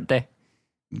 Coyote.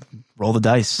 Roll the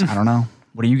dice. I don't know.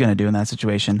 What are you going to do in that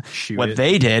situation? Shoot What it.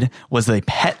 they did was they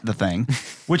pet the thing,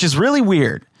 which is really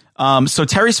weird. So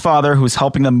Terry's father, who was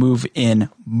helping them move in,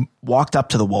 walked up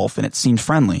to the wolf, and it seemed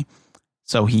friendly.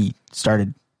 So he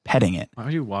started petting it, Why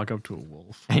would you walk up to a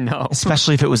wolf? I know.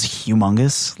 especially if it was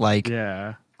humongous. Like,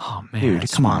 Yeah. Oh man, Dude, I come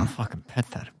just wanna on. fucking pet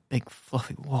that big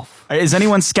fluffy wolf. is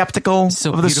anyone skeptical So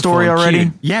of the beautiful story and already?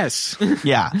 cute. Yes.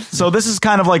 Yeah. So this is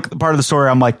kind of like part of the story.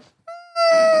 I'm like,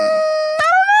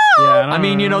 Yeah. I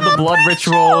mean, the blood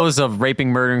rituals of raping,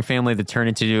 murdering family that turn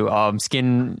into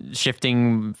skin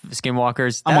shifting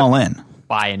skinwalkers. I'm all in.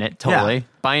 Buying it, totally.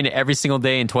 Buying it every single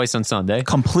day and twice on Sunday.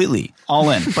 Completely all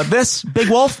in. But this big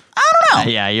wolf, I don't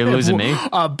know. Yeah, you're losing me.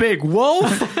 a big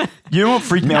wolf. You know what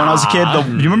freaked me out when I was a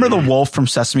kid? You remember the wolf from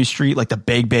Sesame Street, like the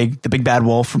big bad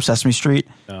wolf from Sesame Street?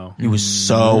 No. He was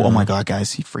so. Oh my god,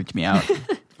 guys, he freaked me out.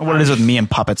 What it is with me and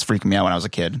puppets freaked me out when I was a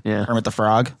kid. Yeah. Kermit the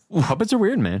Frog. Puppets are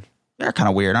weird, man. They're kind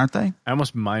of weird, aren't they? I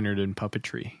almost minored in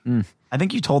puppetry. I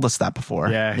think you told us that before.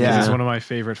 Yeah. This is one of my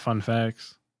favorite fun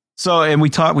facts. So, and we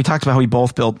talked about how we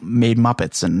both made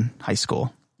Muppets in high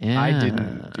school. Yeah. I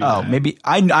didn't. Do Oh, that. maybe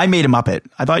I made a Muppet.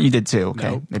 I thought you did too.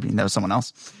 Okay, Nope. maybe that was someone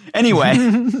else. Anyway,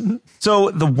 so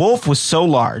the wolf was so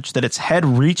large that its head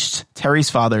reached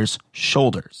Terry's father's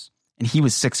shoulders, and he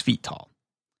was 6 feet tall.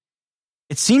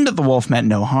 It seemed that the wolf meant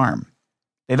no harm.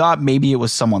 They thought maybe it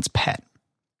was someone's pet,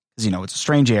 because it's a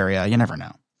strange area. You never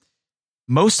know.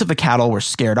 Most of the cattle were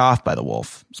scared off by the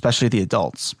wolf, especially the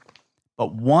adults,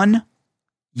 but one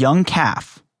young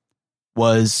calf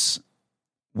was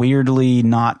weirdly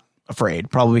not afraid,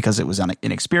 probably because it was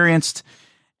inexperienced.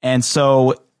 And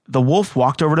so the wolf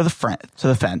walked over to the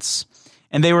fence,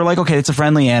 and they were like, okay, it's a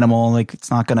friendly animal. Like, it's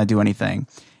not going to do anything.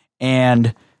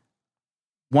 And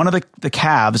one of the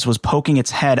calves was poking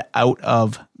its head out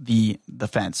of the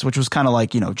fence, which was kind of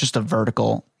like, just a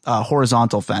vertical,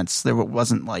 horizontal fence. There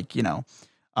wasn't like,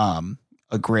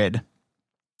 a grid.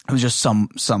 It was just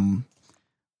some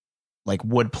like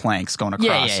wood planks going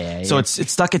across. Yeah. So it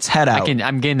stuck its head out.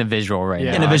 I'm getting the visual right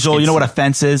now. In a visual, you know what a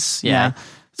fence is? Yeah.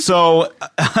 So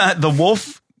the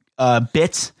wolf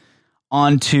bit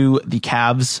onto the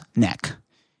calf's neck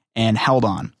and held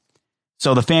on.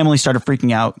 So the family started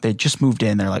freaking out. They just moved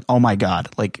in. They're like, oh my God,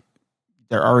 like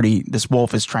this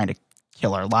wolf is trying to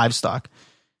kill our livestock.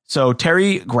 So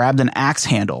Terry grabbed an axe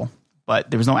handle, but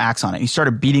there was no axe on it. He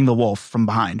started beating the wolf from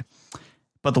behind,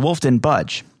 but the wolf didn't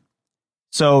budge.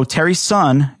 So Terry's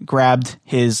son grabbed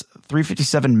his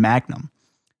 .357 Magnum,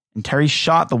 and Terry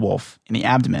shot the wolf in the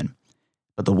abdomen,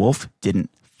 but the wolf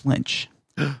didn't flinch.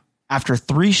 After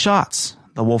 3 shots,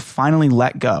 the wolf finally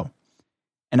let go.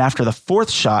 And after the 4th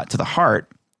shot to the heart,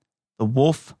 the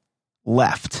wolf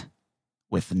left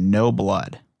with no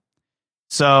blood.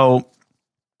 So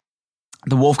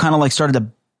the wolf kind of like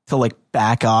started to like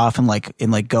back off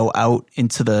and go out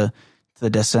into the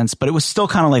distance, but it was still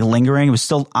kind of like lingering. It was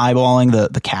still eyeballing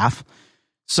the calf.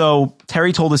 So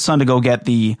Terry told his son to go get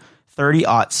the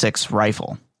 .30-06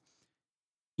 rifle.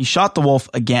 He shot the wolf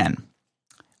again.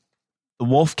 The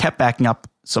wolf kept backing up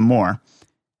some more.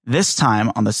 This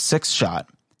time on the 6th shot,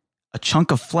 a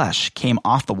chunk of flesh came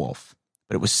off the wolf,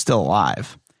 but it was still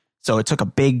alive. So it took a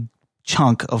big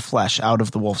chunk of flesh out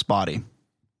of the wolf's body.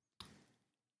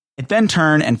 It then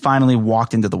turned and finally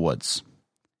walked into the woods.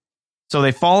 So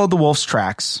they followed the wolf's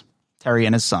tracks, Terry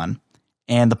and his son,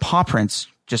 and the paw prints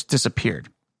just disappeared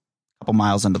a couple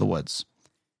miles into the woods.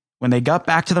 When they got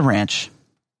back to the ranch,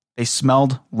 they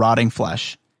smelled rotting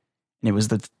flesh, and it was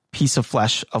the piece of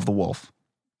flesh of the wolf.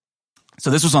 So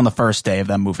this was on the first day of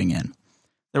them moving in.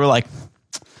 They were like,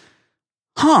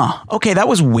 okay, that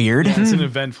was weird. Yeah, it's an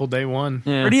eventful day one.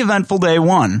 Yeah. Pretty eventful day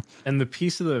one. And the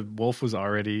piece of the wolf was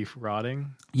already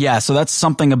rotting. Yeah, so that's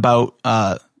something about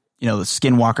the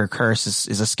Skinwalker curse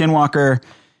is a Skinwalker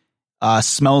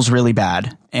smells really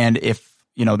bad, and if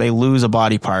they lose a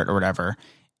body part or whatever,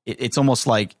 it's almost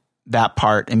like that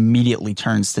part immediately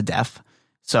turns to death.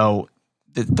 So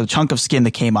the chunk of skin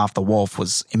that came off the wolf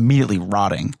was immediately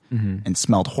rotting and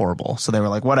smelled horrible. So they were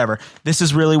like, whatever, this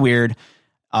is really weird.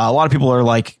 A lot of people are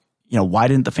like, why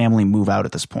didn't the family move out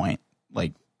at this point?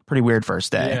 Like, pretty weird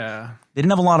first day. Yeah. They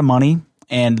didn't have a lot of money,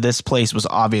 and this place was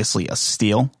obviously a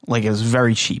steal. Like, it was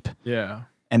very cheap. Yeah.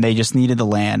 And they just needed the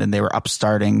land, and they were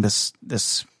upstarting this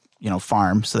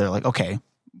farm. So they're like, okay,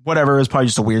 whatever. It was probably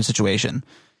just a weird situation.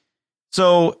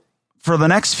 So for the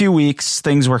next few weeks,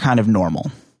 things were kind of normal.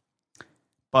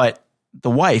 But the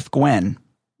wife, Gwen,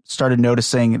 started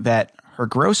noticing that her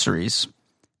groceries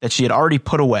that she had already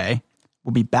put away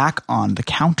will be back on the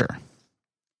counter.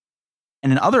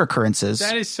 And in other occurrences...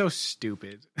 That is so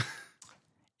stupid.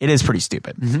 It is pretty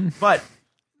stupid. But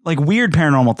like weird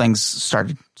paranormal things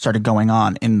started going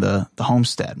on in the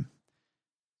homestead.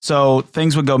 So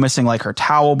things would go missing, like her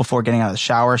towel before getting out of the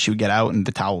shower. She would get out and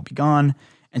the towel would be gone.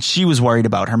 And she was worried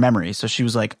about her memory. So she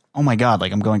was like, oh my God,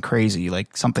 like I'm going crazy.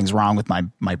 Like something's wrong with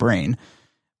my brain.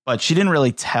 But she didn't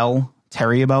really tell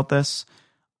Terry about this.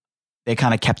 They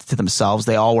kind of kept it to themselves.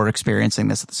 They all were experiencing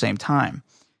this at the same time.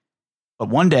 But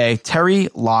one day, Terry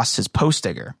lost his post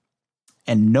digger,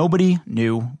 and nobody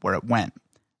knew where it went.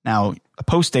 Now, a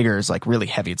post digger is like really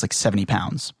heavy. It's like 70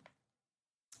 pounds.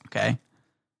 Okay.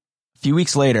 A few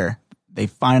weeks later, they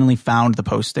finally found the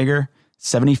post digger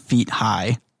 70 feet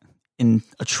high in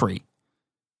a tree.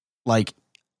 Like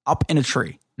up in a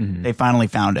tree. They finally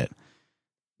found it.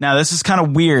 Now, this is kind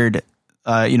of weird,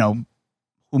 who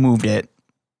moved it.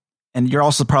 And you're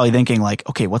also probably thinking like,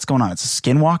 okay, what's going on? It's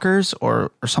skinwalkers or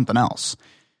something else.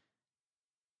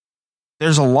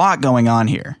 There's a lot going on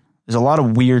here. There's a lot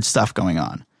of weird stuff going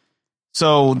on.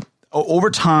 So over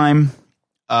time,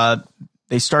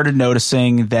 they started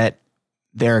noticing that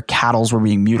their cattle were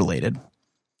being mutilated.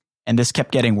 And this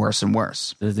kept getting worse and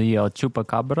worse. The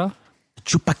chupacabra? The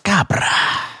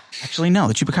chupacabra. Actually, no,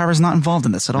 the chupacabra is not involved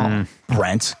in this at all.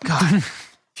 Brent, God.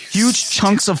 Huge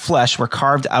chunks of flesh were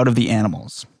carved out of the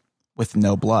animals with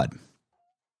no blood.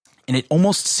 And it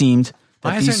almost seemed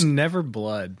that Why is there never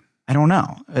blood? I don't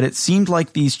know. But it seemed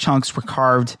like these chunks were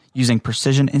carved using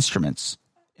precision instruments.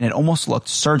 And it almost looked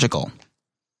surgical.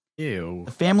 Ew.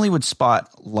 The family would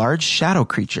spot large shadow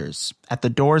creatures at the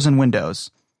doors and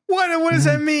windows. What does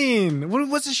that mean?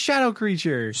 What's a shadow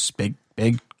creature? Just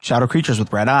big shadow creatures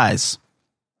with red eyes.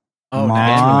 Oh,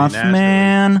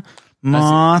 Mothman.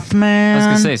 Mothman. I was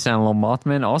going to say, sound a little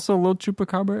Mothman. Also a little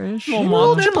chupacabra-ish.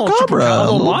 Little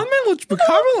chupacabra. Little Mothman, little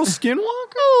chupacabra, little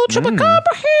skinwalker.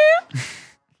 Chupacabra here.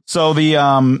 So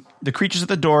the creatures at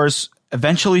the doors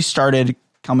eventually started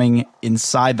coming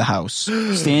inside the house,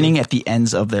 standing at the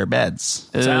ends of their beds.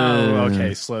 Oh,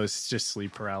 okay. Slow. It's just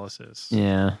sleep paralysis.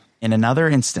 Yeah. In another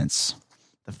instance,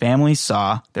 the the family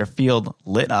saw their field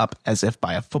lit up as if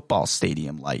by a football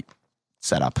stadium light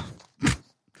setup.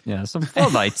 Yeah, some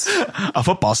floodlights A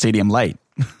football stadium light.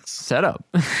 set up.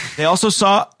 They also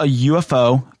saw a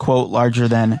UFO, quote, larger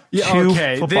than two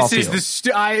football this fields. is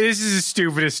this is the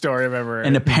stupidest story I've ever heard.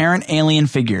 And apparent alien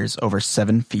figures over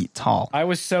 7 feet tall. I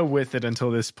was so with it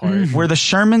until this part. Were the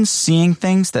Shermans seeing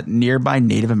things that nearby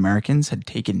Native Americans had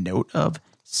taken note of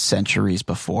centuries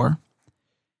before?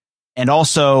 And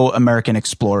also American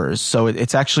explorers. So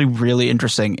it's actually really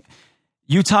interesting.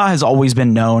 Utah has always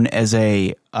been known as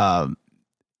a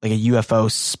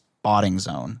UFO spotting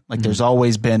zone. Like there's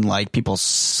always been like people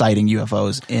sighting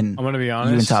UFOs in I'm gonna be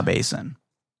honest. Utah Basin.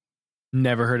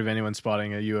 Never heard of anyone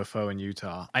spotting a UFO in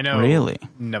Utah. I know Really?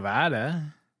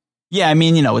 Nevada. Yeah, I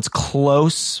mean, it's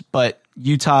close, but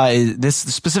Utah is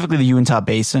specifically the Utah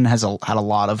Basin has had a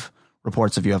lot of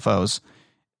reports of UFOs,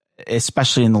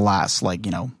 especially in the last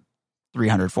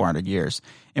 300, 400 years.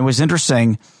 And what's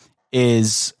interesting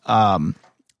is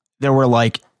there were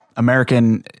like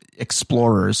American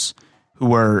explorers who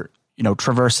were,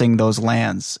 traversing those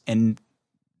lands. And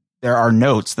there are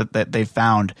notes that they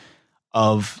found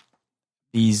of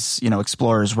these,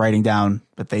 explorers writing down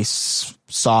that they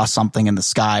saw something in the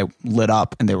sky lit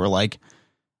up, and they were like,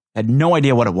 had no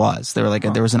idea what it was. They were like,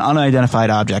 there was an unidentified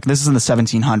object. This is in the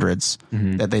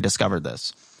 1700s that they discovered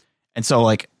this. And so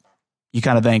you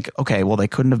kind of think, okay, well, they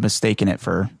couldn't have mistaken it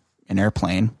for an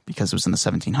airplane because it was in the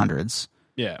 1700s.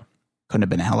 Yeah. Couldn't have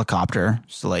been a helicopter.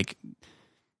 So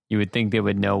You would think they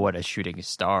would know what a shooting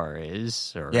star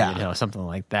is, or something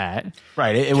like that.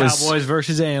 Right. It was Cowboys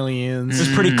versus aliens. It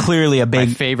was pretty clearly a big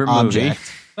My favorite object.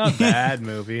 movie. Not a bad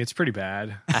movie. It's pretty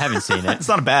bad. I haven't seen it. It's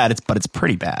not bad, but it's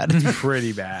pretty bad.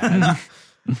 Pretty bad.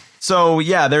 So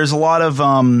yeah, there's a lot of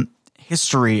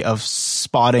history of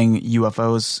spotting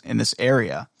UFOs in this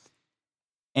area.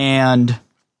 And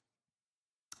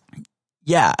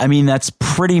yeah, I mean that's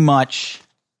pretty much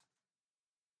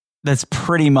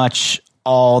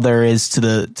all there is to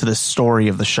the story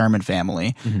of the Sherman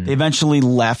family. They eventually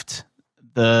left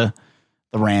the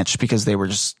ranch because they were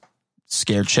just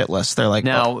scared shitless. They're like,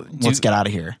 Now, let's get out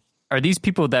of here. Are these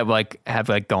people that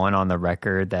have gone on the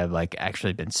record that have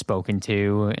actually been spoken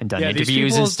to and done Yeah, these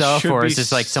interviews people and stuff, should or be is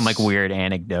this some weird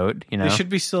anecdote? They should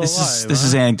be still This alive.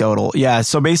 is anecdotal. Yeah.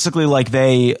 So basically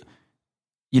they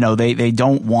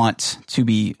don't want to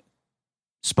be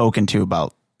spoken to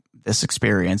about this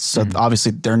experience. So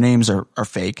obviously their names are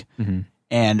fake,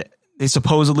 and they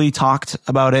supposedly talked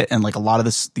about it. And a lot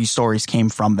of these stories came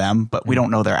from them, but we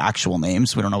don't know their actual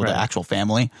names. We don't know their actual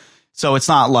family. So it's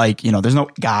not there's no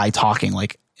guy talking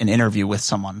an interview with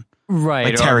someone. Right.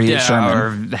 Like Terry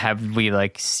Sherman. Or have we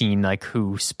seen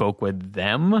who spoke with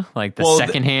them? The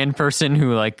secondhand person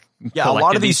who a collected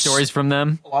lot of these stories from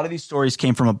them? A lot of these stories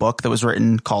came from a book that was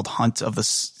written called Hunt of the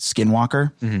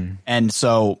Skinwalker. And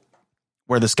so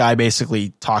where this guy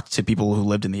basically talked to people who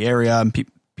lived in the area and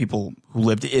people who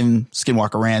lived in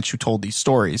Skinwalker Ranch who told these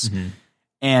stories.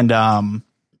 And,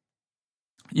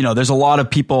 there's a lot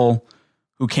of people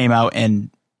who came out and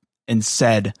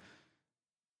said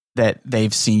that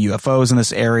they've seen UFOs in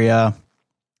this area.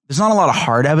 There's not a lot of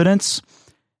hard evidence,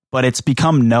 but it's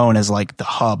become known as the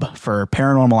hub for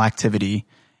paranormal activity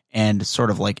and sort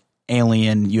of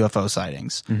alien UFO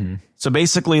sightings. So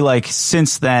basically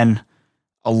since then,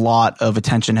 a lot of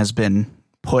attention has been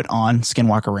put on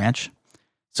Skinwalker Ranch.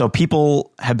 So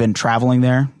people have been traveling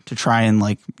there to try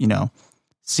and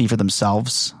see for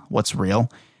themselves what's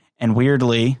real. And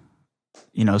weirdly,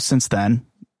 since then,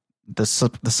 the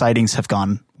sightings have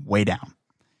gone way down.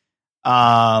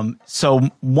 So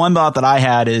one thought that I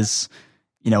had is,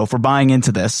 if we're buying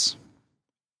into this,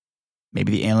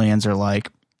 maybe the aliens are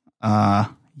I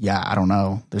don't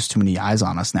know. There's too many eyes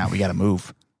on us now. We got to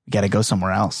move. We got to go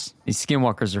somewhere else. These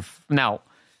skinwalkers are now.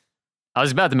 I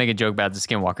was about to make a joke about the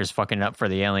skinwalkers fucking up for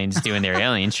the aliens doing their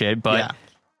alien shit, but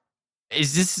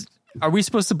is this? Are we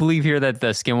supposed to believe here that the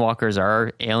skinwalkers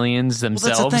are aliens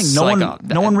themselves? Well, that's the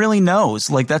thing. No one really knows.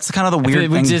 That's kind of the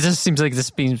weird thing. It just seems like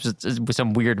this being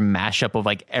some weird mashup of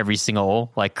every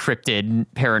single cryptid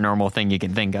paranormal thing you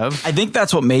can think of. I think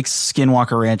that's what makes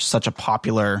Skinwalker Ranch such a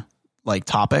popular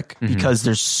topic, because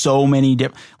there's so many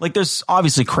different, there's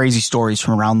obviously crazy stories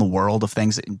from around the world of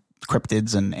things,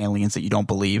 cryptids and aliens that you don't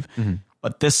believe.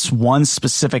 But this one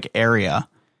specific area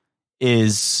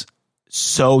is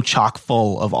so chock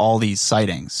full of all these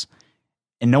sightings,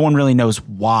 and no one really knows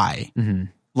why.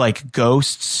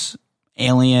 Ghosts,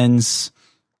 aliens,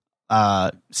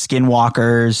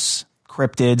 skinwalkers,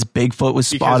 cryptids, Bigfoot was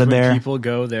spotted because when there. people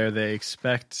go there, they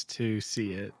expect to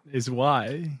see it, is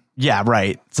why. Yeah,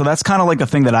 right. So that's kind of the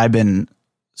thing that I've been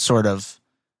sort of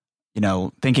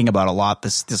thinking about a lot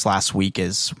this last week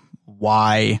is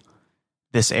why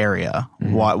this area?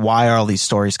 Why are all these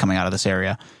stories coming out of this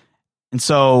area? And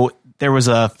so there was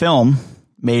a film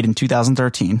made in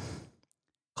 2013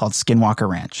 called Skinwalker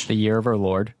Ranch. The year of our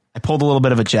Lord. I pulled a little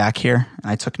bit of a Jack here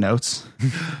and I took notes.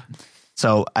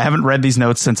 So I haven't read these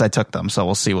notes since I took them. So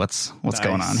we'll see what's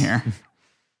going on here.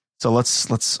 So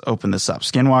let's open this up.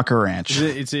 Skinwalker Ranch.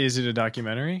 Is it a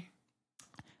documentary?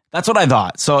 That's what I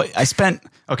thought. So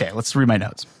okay, let's read my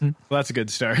notes. Well, that's a good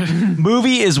start.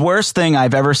 Movie is worst thing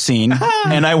I've ever seen,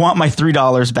 and I want my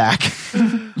 $3 back.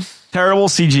 Terrible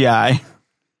CGI.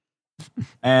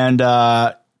 And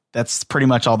that's pretty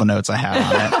much all the notes I have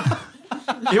on it.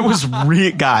 It was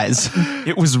guys,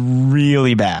 it was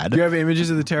really bad. Do you have images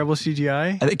of the terrible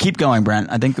CGI? Keep going,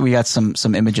 Brent. I think we got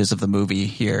some images of the movie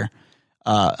here.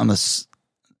 On this,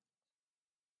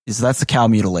 that's the cow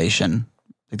mutilation.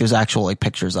 Like there's actual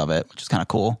pictures of it, which is kind of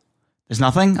cool. There's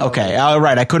nothing? Okay.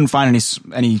 Right. I couldn't find any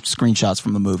screenshots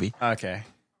from the movie. Okay.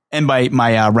 And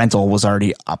my rental was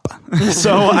already up.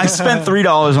 So I spent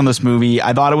 $3 on this movie.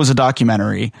 I thought it was a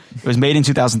documentary. It was made in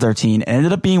 2013 and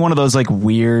ended up being one of those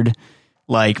weird,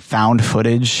 found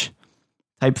footage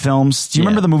type films. Do you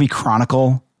remember the movie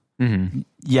Chronicle? Mm-hmm.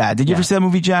 Yeah. Did you ever see that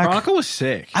movie, Jack? Chronicle was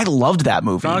sick. I loved that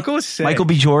movie. Chronicle was sick. Michael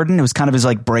B. Jordan. It was kind of his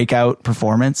breakout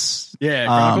performance. Yeah.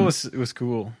 Chronicle was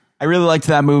cool. I really liked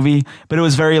that movie, but it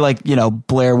was very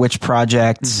Blair Witch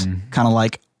Project, kind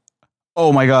of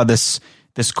oh my God, this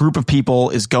group of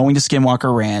people is going to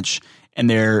Skinwalker Ranch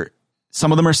and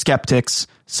some of them are skeptics,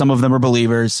 some of them are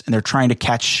believers, and they're trying to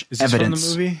catch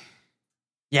evidence. From the movie?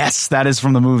 Yes, that is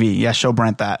from the movie. Yeah, show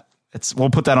Brent that. We'll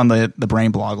put that on the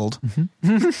Brain Bloggled.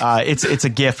 It's a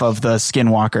GIF of the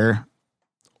Skinwalker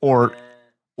or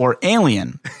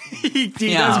Alien. He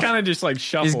does kind of just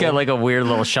shuffle. He's got a weird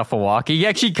little shuffle walk. He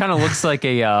actually kind of looks like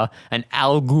an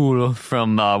Al Ghul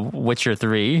from Witcher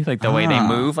 3, the way they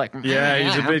move. Yeah,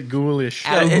 he's a bit ghoulish.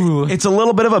 It's a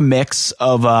little bit of a mix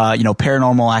of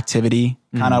Paranormal Activity,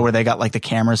 kind of where they got the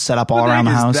cameras set up all around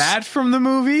the house. Is that from the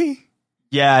movie?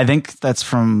 Yeah, I think that's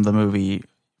from the movie.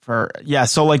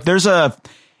 So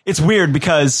it's weird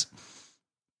because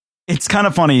it's kind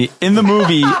of funny in the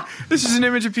movie. This is an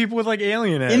image of people with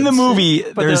alien heads. In the movie,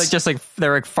 but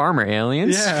they're farmer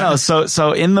aliens. Yeah. No,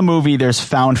 so in the movie, there's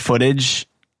found footage.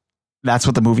 That's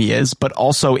what the movie is. But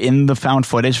also in the found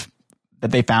footage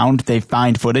that they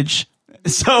find footage.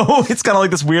 So it's kind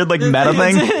of this weird meta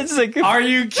thing. It's are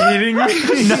you kidding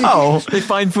me? No, they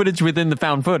find footage within the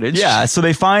found footage. Yeah, so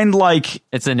they find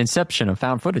it's an inception of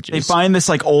found footage. They find this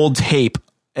old tape,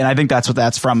 and I think that's what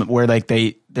that's from. Where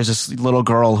there's this little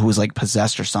girl who was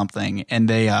possessed or something, and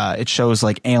it shows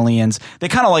aliens. They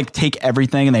kind of take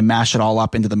everything and they mash it all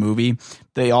up into the movie.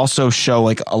 They also show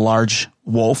a large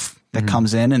wolf that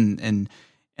comes in and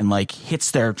hits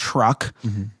their truck.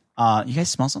 Mm-hmm. You guys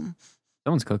smell something?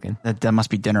 Someone's cooking. That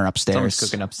must be dinner upstairs. Someone's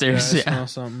cooking upstairs. Yeah, I smell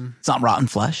something. It's not rotten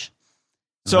flesh.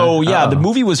 So the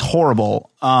movie was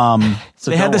horrible. So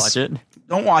they had watch it.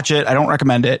 Don't watch it. I don't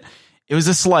recommend it. It was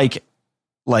this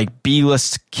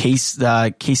B-list Casey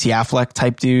Affleck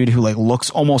type dude who looks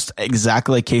almost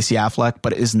exactly like Casey Affleck,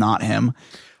 but is not him.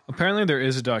 Apparently, there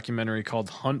is a documentary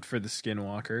called Hunt for the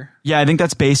Skinwalker. Yeah, I think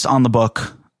that's based on the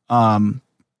book.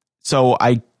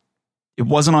 It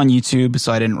wasn't on YouTube,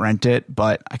 so I didn't rent it,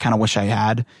 but I kind of wish I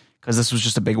had because this was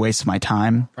just a big waste of my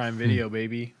time. Prime Video,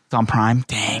 baby. It's on Prime.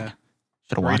 Dang. Yeah.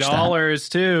 Should have watched that. $3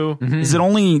 too. Mm-hmm. Is it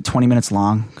only 20 minutes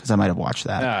long? Because I might have watched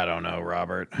that. I don't know,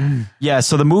 Robert. Yeah,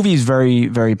 so the movie is very,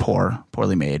 very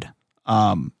poorly made.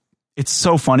 It's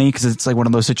so funny because it's one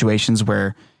of those situations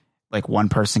where one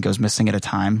person goes missing at a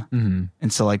time. Mm-hmm.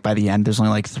 And so by the end, there's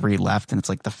only 3 left, and it's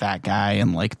the fat guy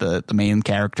and the main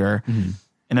character. Mm-hmm.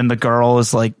 And then the girl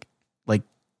is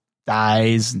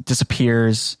dies,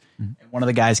 disappears. Mm-hmm. And one of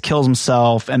the guys kills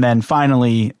himself. And then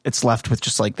finally it's left with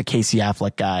just the Casey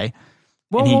Affleck guy.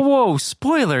 Whoa.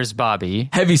 Spoilers, Bobby.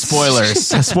 Heavy spoilers.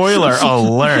 Spoiler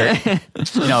alert.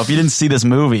 If you didn't see this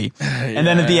movie. And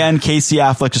then at the end, Casey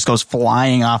Affleck just goes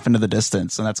flying off into the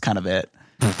distance. And that's kind of it.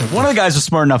 One of the guys was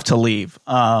smart enough to leave.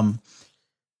 But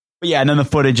yeah, and then the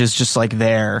footage is just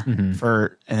there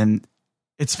and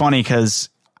it's funny because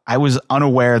I was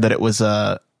unaware that it was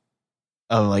a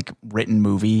written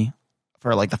movie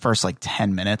for the first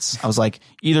 10 minutes. I was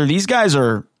either these guys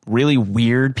are really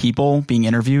weird people being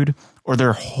interviewed or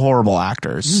they're horrible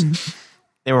actors.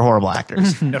 They were horrible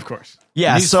actors. Of course.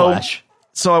 Yeah.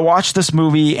 So I watched this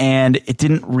movie and it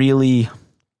didn't really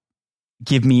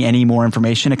give me any more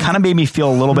information. It kind of made me feel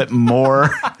a little bit more.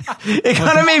 It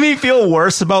kind of made me feel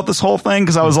worse about this whole thing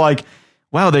because I was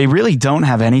wow, they really don't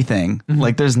have anything.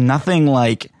 There's nothing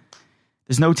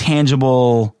there's no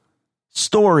tangible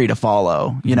story to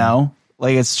follow, you know?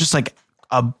 Like, it's just like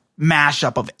a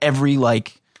mashup of every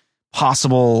like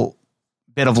possible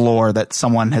bit of lore that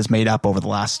someone has made up over the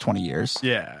last 20 years.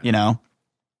 Yeah. You know?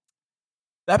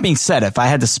 That being said, if I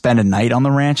had to spend a night on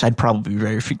the ranch, I'd probably be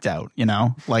very freaked out, you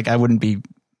know? Like, I wouldn't be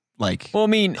like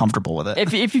comfortable with it.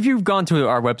 If you've gone to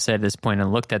our website at this point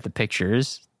and looked at the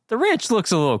pictures, the ranch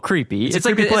looks a little creepy. It's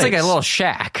like a little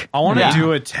shack. I want to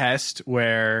do a test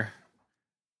where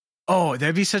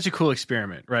that'd be such a cool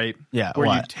experiment, right? Yeah.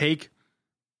 Where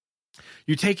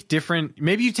you take different,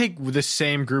 maybe you take the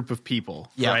same group of people,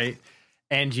 right?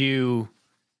 And you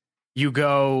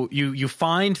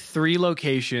find 3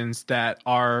 locations that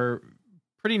are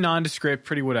pretty nondescript,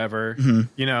 pretty whatever,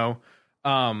 you know,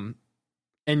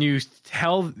 and you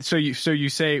you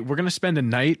say, we're going to spend a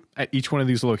night at each one of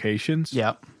these locations.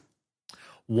 Yep.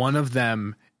 One of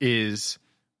them is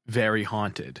very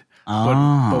haunted,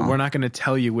 but we're not going to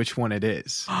tell you which one it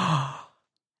is.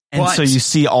 And so you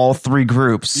see all 3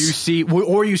 groups. You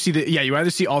either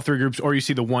see all 3 groups or you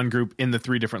see the one group in the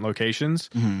 3 different locations.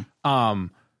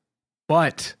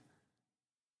 But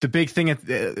the big thing,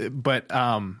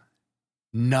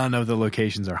 none of the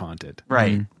locations are haunted.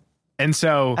 Right. And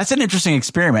so that's an interesting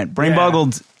experiment. Brain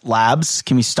Boggled Labs.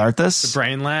 Can we start this? The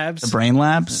Brain Labs. The Brain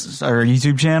Labs, our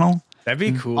YouTube channel. That'd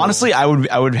be cool. Honestly, I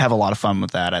would have a lot of fun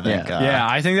with that. I think.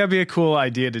 I think that'd be a cool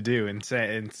idea to do and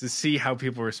to see how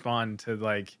people respond to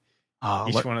like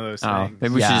each one of those things.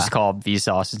 Maybe we should just call it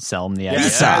Vsauce and sell them the idea.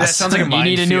 That sounds like a you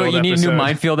need a new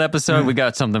Minefield episode. We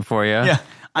got something for you. Yeah.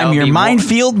 I'm your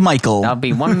Minefield Michael. That'll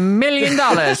be $1 million,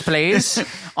 please.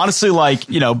 Honestly, like,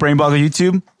 you know, Brain Boggle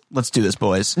YouTube. Let's do this,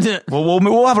 boys.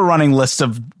 We'll have a running list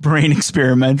of brain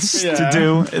experiments to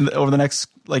do over the next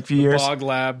like few years. Bog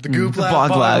Lab, the Goop Lab,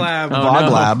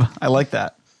 Bog Lab. I like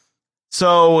that.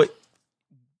 So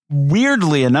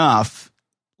weirdly enough,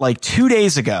 like 2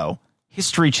 days ago,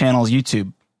 History Channel's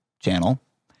YouTube channel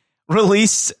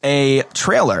released a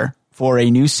trailer for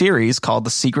a new series called The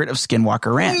Secret of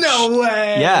Skinwalker Ranch. No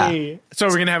way. Yeah. So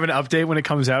we're going to have an update when it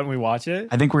comes out and we watch it?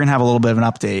 I think we're going to have a little bit of an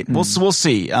update. We'll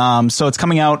see. So it's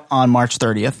coming out on March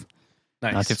 30th.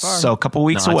 Nice. Not too far. So a couple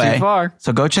weeks Not away. Too far.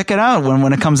 So go check it out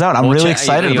when it comes out. I'm really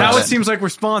excited about it. Now it seems like we're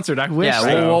sponsored. I wish.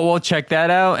 Yeah, we'll check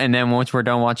that out, and then once we're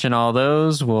done watching all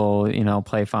those, we'll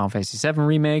play Final Fantasy VII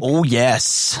Remake. Oh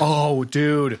yes. Oh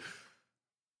dude.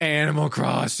 Animal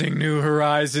Crossing New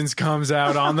Horizons comes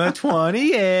out on the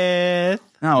 20th.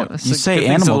 No, you say things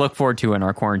Animal to look forward to in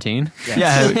our quarantine.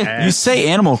 Yeah, you say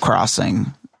Animal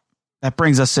Crossing. That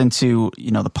brings us into,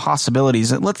 the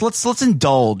possibilities. Let's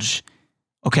indulge.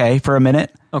 Okay, for a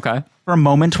minute. Okay. For a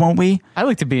moment, won't we? I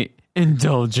like to be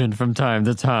indulgent from time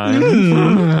to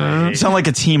time. Sound like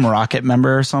a Team Rocket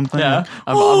member or something. Yeah.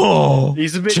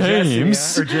 He's a bit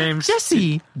James. Jesse, or James.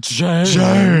 Jesse.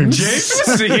 James.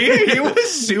 He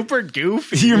was super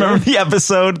goofy. Do you remember the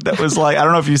episode that was like, I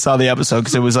don't know if you saw the episode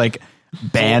because it was like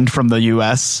banned from the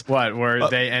US. What, where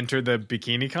they enter the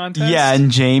bikini contest? Yeah,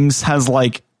 and James has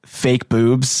like fake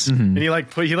boobs. And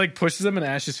he pushes them in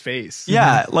Ash's face.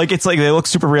 Yeah, like it's like they look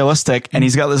super realistic, and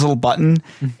he's got this little button,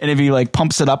 and if he like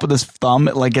pumps it up with his thumb,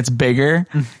 it like gets bigger.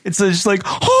 It's just like,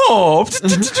 oh. Do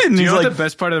you know what the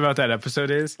best part about that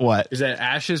episode is? What? Is that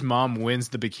Ash's mom wins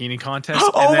the bikini contest.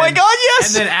 Oh my god, yes!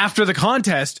 And then after the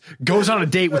contest, goes on a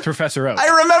date with Professor Oak. I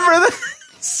remember that.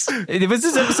 Was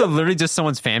this episode literally just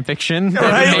someone's fan fiction?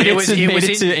 Right. It was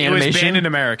animation? banned in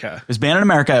America. It was banned in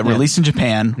America, released in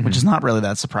Japan, which is not really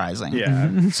that surprising.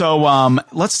 Yeah. So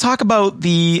let's talk about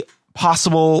the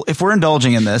possible, if we're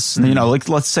indulging in this,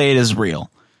 let's say it is real.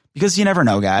 Because you never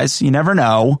know, guys. You never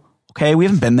know. Okay, we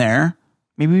haven't been there.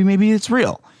 Maybe it's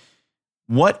real.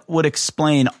 What would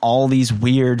explain all these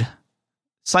weird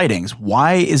sightings?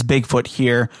 Why is Bigfoot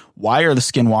here? Why are the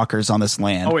Skinwalkers on this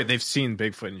land? Oh wait, they've seen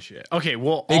Bigfoot and shit. Okay,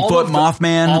 well, Bigfoot,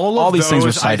 Mothman, all these things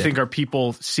are sighted. I think are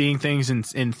people seeing things and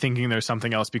thinking there's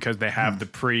something else because they have the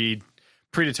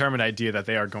predetermined idea that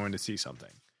they are going to see something.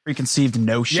 Preconceived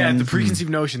notion. Yeah, the preconceived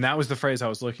notion. That was the phrase I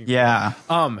was looking for. Yeah.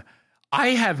 I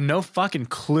have no fucking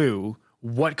clue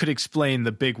what could explain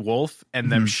the big wolf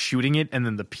and them shooting it and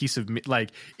then the piece of meat.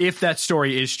 Like, if that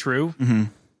story is true,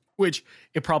 which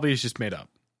it probably is just made up,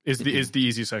 is the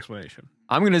easiest explanation.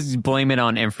 I'm going to blame it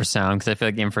on infrasound because I feel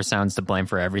like infrasound's to blame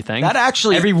for everything. That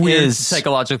actually every weird is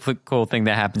psychological thing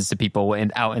that happens to people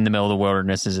out in the middle of the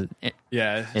wilderness is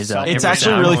it's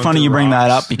actually really funny you bring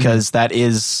that up because that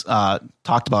is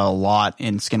talked about a lot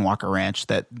in Skinwalker Ranch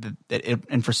that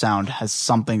infrasound has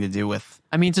something to do with.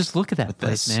 I mean, just look at that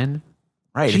place, man.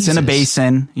 Right, Jesus. it's in a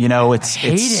basin.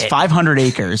 It's 500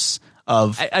 acres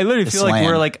of. I literally feel like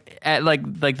we're like at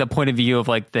like the point of view of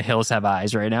like the hills have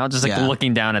eyes right now, just like Yeah.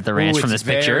 looking down at the ranch from this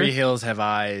picture. Very hills have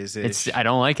eyes. I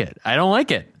don't like it. I don't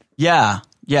like it. Yeah.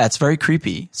 Yeah. It's very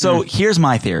creepy. So here's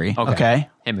my theory. Okay.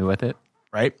 Hit me with it.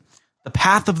 Right. The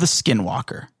path of the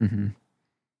Skinwalker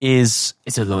is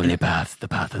It's a lonely path. The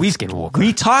path of we the Skinwalker.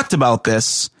 we talked about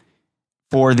this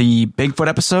for the Bigfoot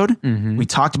episode. We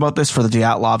talked about this for the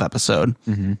Dyatlov episode.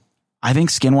 I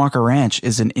think Skinwalker Ranch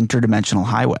is an interdimensional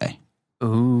highway.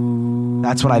 Ooh.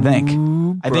 That's what I think.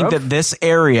 I think that this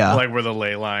area, like where the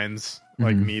ley lines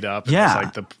like meet up. And Yeah.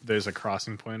 there's, like there's a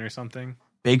crossing point or something.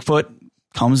 Bigfoot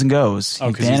comes and goes. He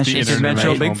 'cause he's vanishes. the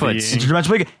Interdimensional interdimensional Bigfoots. being. Interdimensional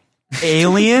big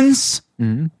aliens.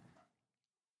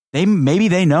 Maybe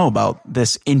they know about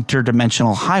this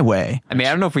interdimensional highway. I mean, I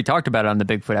don't know if we talked about it on the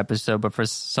Bigfoot episode, but for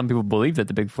some people believe that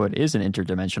the Bigfoot is an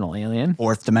interdimensional alien.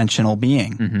 Fourth dimensional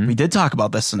being. We did talk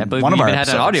about this in I believe one we of our even had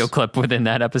episodes. an audio clip within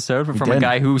that episode from a did.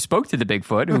 guy who spoke to the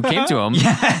Bigfoot, who came to him.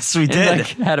 Yes, we and, did. like,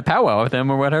 had a powwow with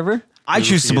him or whatever. I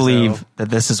choose to believe that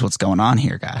this is what's going on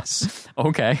here, guys.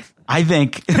 Okay. I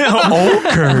think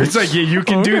Kurt. It's like, yeah, you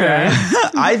can do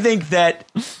that. I think that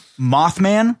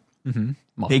Mothman, Mothman.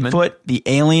 Bigfoot, the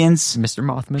aliens, Mr.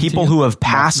 Mothman. people who have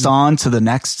passed on to the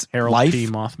next Harold life. P.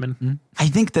 Mothman. I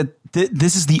think that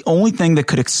this is the only thing that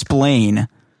could explain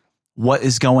what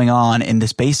is going on in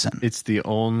this basin. It's the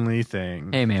only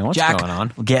thing. Hey, man, what's Jack, going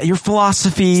on? get your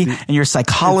philosophy and your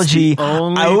psychology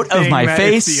out of my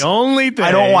face. It's the only thing.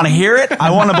 I don't want to hear it.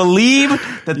 I want to believe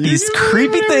that these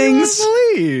creepy things.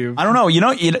 Believe. I don't know. You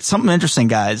know, something interesting,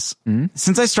 guys.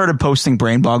 Since I started posting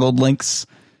brain boggled links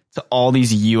to all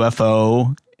these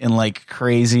UFO and like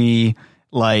crazy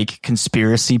like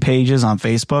conspiracy pages on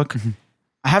Facebook,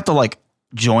 I have to like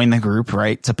join the group,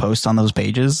 right, to post on those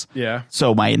pages. Yeah.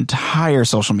 So my entire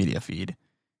social media feed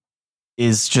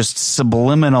is just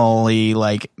subliminally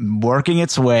like working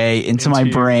its way into my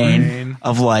your brain brain.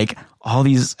 of like all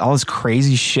this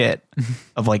crazy shit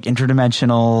of like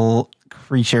interdimensional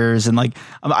creatures. And like,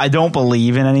 I don't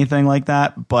believe in anything like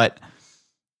that, but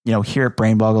you know, here at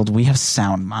Brain Boggled, we have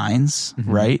sound minds,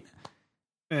 right?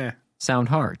 Eh. Sound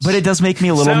hearts. But it does make me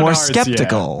a little Sound more hearts,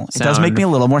 skeptical. yeah. It does make me a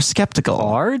little more skeptical.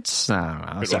 Farts? I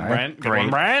don't know. Good Sorry. one, Brent. Good Great. one,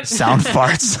 Brent. Sound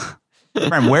farts.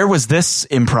 Brian, where was this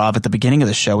improv at the beginning of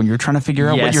the show when you were trying to figure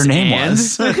out what Yes, your name and?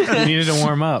 was? You needed to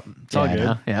warm up. It's all Yeah, I good.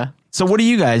 know. Yeah. So what do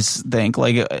you guys think?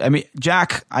 Like, I mean,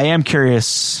 Jack, I am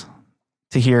curious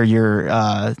to hear your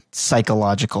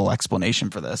psychological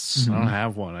explanation for this. I don't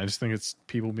have one. I just think it's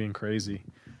people being crazy.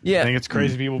 I Yeah. think it's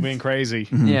crazy people being crazy.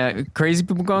 Yeah, crazy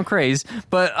people going crazy.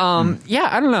 But yeah,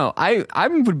 I don't know. I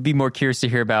would be more curious to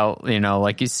hear about, you know,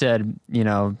 like you said, you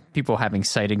know, people having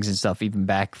sightings and stuff even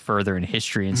back further in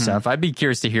history and stuff. I'd be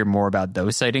curious to hear more about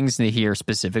those sightings and to hear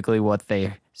specifically what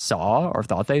they saw or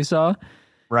thought they saw.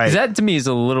 Right. 'Cause that to me is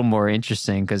a little more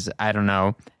interesting because I don't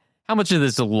know how much of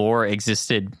this lore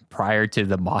existed prior to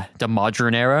the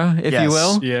modern era, if Yes. you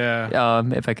will. Yeah.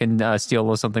 If I can steal a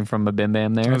little something from a Bim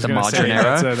Bam I there, was the gonna modern say,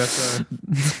 era. That's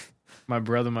my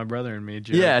brother and me.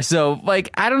 Joke. Yeah, so like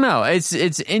I don't know, it's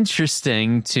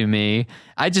interesting to me.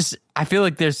 I feel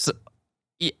like there's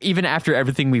even after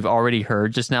everything we've already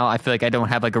heard just now, I feel like I don't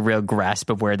have like a real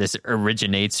grasp of where this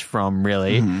originates from.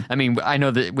 Really, I mean, I know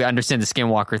that we understand the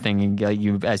Skinwalker thing,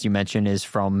 and as you mentioned, is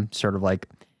from sort of like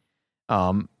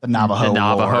the Navajo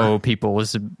lore.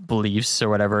 people's beliefs or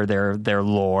whatever, their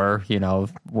lore, you know,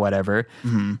 whatever.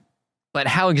 But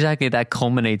how exactly that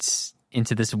culminates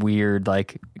into this weird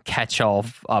like catch-all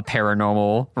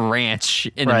paranormal ranch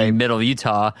in the middle of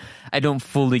Utah, I don't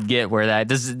fully get where that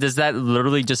does that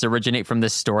literally just originate from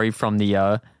this story from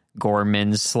the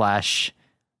Gormans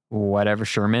 / whatever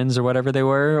Shermans or whatever they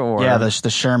were, or Yeah, the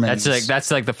Shermans.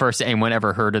 that's like the first anyone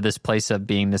ever heard of this place of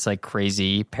being this like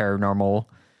crazy paranormal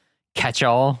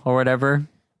catch-all or whatever.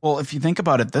 Well, if you think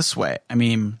about it this way, I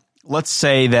mean, let's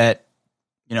say that,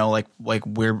 you know, like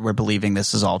we're believing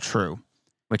this is all true.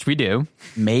 Which we do.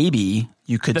 Maybe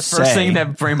you could The say first thing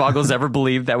that Brain Boggles ever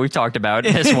believed that we've talked about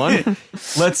in this one.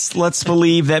 let's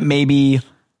believe that maybe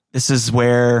this is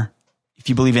where, if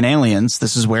you believe in aliens,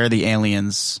 this is where the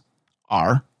aliens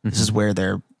are. This is where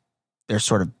they're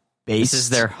sort of based. This is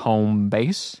their home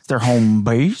base. Their home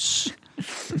base.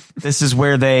 This is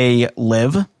where they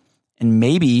live, and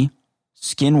maybe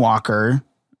Skinwalker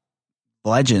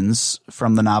legends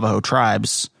from the Navajo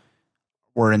tribes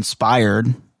were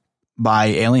inspired by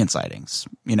alien sightings,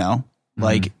 you know?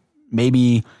 Like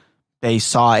maybe they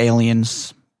saw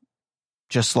aliens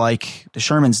just like the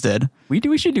Shermans did.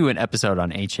 We should do an episode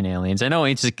on ancient aliens. I know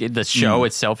the show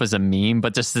itself is a meme,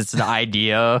 but just it's the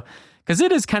idea because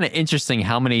it is kind of interesting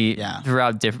how many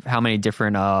throughout how many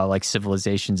different like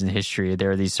civilizations in history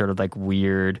there are these sort of like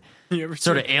weird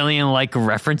sort of alien like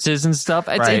references and stuff.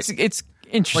 It's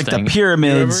interesting, like the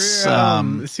pyramids,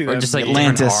 or just like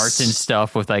Atlantis different art and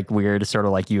stuff with like weird sort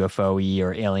of like UFO-y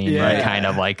or alien kind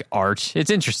of like art. It's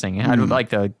interesting. I'd like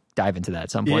to dive into that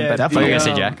at some point. Yeah, but definitely, what are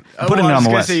you gonna say, Jack? Putting it on the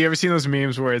list. You ever seen those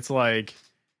memes where it's like,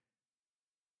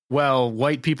 well,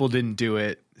 white people didn't do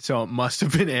it, so it must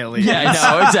have been aliens. Yeah,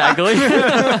 I know, exactly.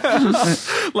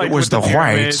 Like it was with the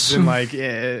pyramids whites and like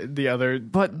the other.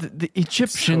 But the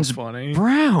Egyptians So funny.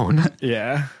 brown.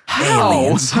 Yeah.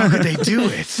 How? How could they do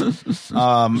it?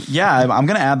 I'm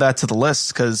gonna add that to the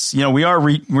list because we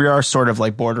are sort of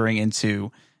like bordering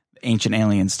into ancient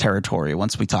aliens territory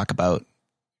once we talk about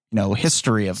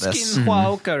history of this.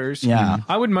 Skinwalkers. Yeah.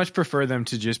 I would much prefer them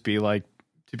to just be like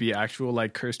to be actual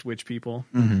like cursed witch people,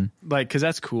 like because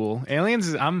that's cool. Aliens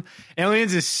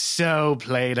is so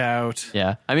played out.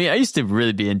 Yeah, I mean, I used to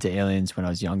really be into aliens when I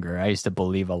was younger. I used to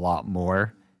believe a lot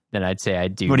more than I'd say I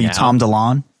do. What are you, now. Tom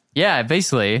DeLonge? Yeah,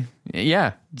 basically.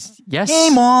 Yeah. Yes. Hey,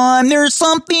 Mom, there's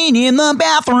something in the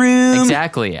bathroom.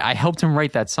 Exactly. I helped him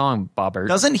write that song, Bobbert.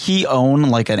 Doesn't he own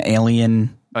like an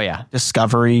alien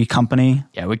discovery company?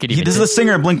 Yeah, we could even. This is the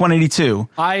singer of Blink-182.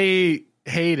 I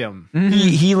hate him.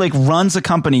 He like runs a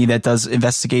company that does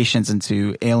investigations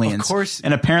into aliens. Of course.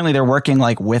 And apparently they're working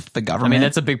like with the I government. mean,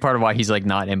 that's a big part of why he's like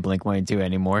not in Blink-182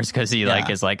 anymore, is because he like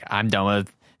is like, I'm done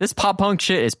with this pop punk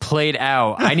shit is played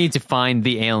out. I need to find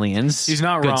the aliens. He's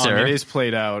not Good wrong. Sir. It is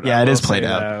played out. Yeah, I it will is played say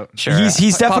out. that. Sure.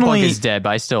 He's Pop definitely punk is dead, but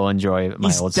I still enjoy my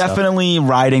he's old stuff. definitely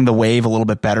riding the wave a little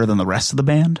bit better than the rest of the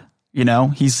band.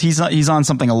 He's on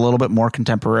something a little bit more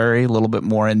contemporary, a little bit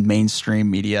more in mainstream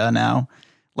media now.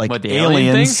 Like What, the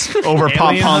alien aliens thing? over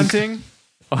pop Alien punk. hunting?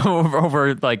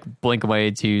 over like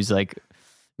Blink-182's like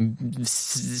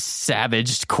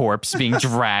savaged corpse being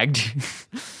dragged.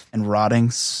 And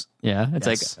rotting. Yeah,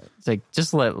 Yes. it's like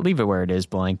just leave it where it is,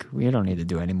 Blink. We don't need to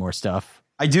do any more stuff.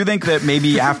 I do think that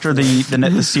maybe after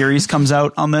the series comes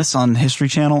out on History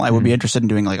Channel, I would be interested in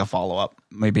doing like a follow up,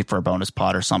 maybe for a bonus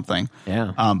pod or something.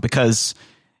 Yeah. Because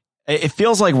it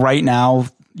feels like right now,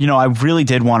 I really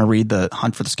did want to read The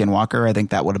Hunt for the Skinwalker. I think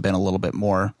that would have been a little bit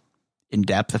more in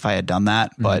depth if I had done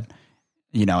that, but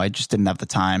I just didn't have the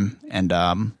time. And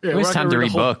It was time to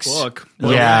read books. Well, Yeah.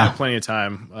 you have plenty of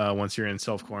time once you're in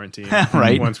self quarantine.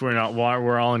 Right. Once we're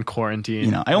all in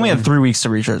quarantine. I only had 3 weeks to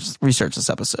research this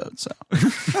episode. So,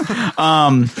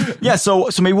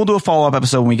 so maybe we'll do a follow up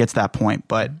episode when we get to that point.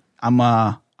 But I'm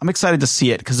excited to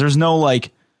see it because there's no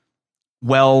like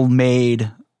well made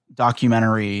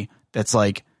documentary that's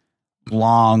like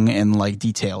long and like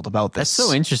detailed about this. That's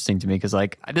so interesting to me because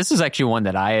like this is actually one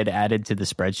that I had added to the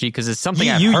spreadsheet because it's something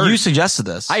you suggested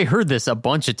this. I heard this a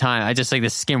bunch of times. I just like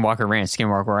this Skinwalker Ranch.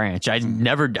 I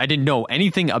didn't know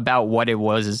anything about what it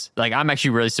was. Like, I'm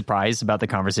actually really surprised about the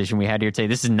conversation we had here today.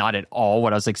 This is not at all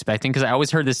what I was expecting because I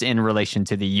always heard this in relation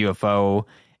to the UFO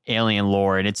alien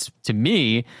lore, and it's, to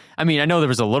me, I mean, I know there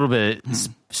was a little bit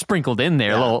sprinkled in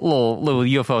there, a little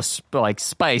UFO like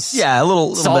spice, a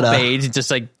little salt bit of, bait,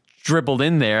 just like dribbled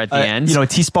in there at the end. a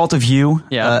teaspout of U,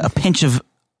 Yeah. a pinch of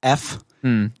F,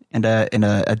 and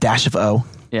a dash of O.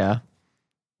 Yeah.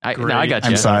 I got you.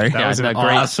 I'm sorry. That was an great.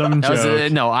 awesome joke.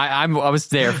 I was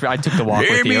there. I took the walk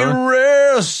with you.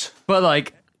 rest. But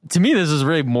like, to me, this is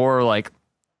really more like,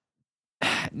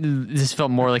 this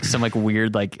felt more like some like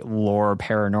weird like lore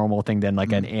paranormal thing than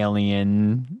like an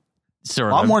alien sort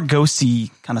of. A lot more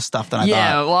ghosty kind of stuff than I thought.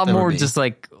 Yeah, a lot there would more be. just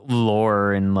like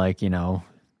lore and like,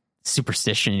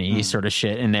 superstition-y sort of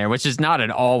shit in there, which is not at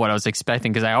all what I was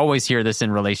expecting because I always hear this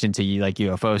in relation to like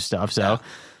UFO stuff. So,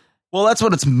 Well, that's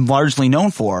what it's largely known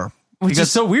for. which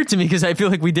is so weird to me because I feel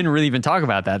like we didn't really even talk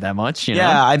about that much. You know?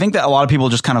 Yeah, I think that a lot of people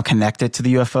just kind of connect it to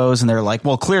the UFOs and they're like,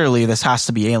 well, clearly this has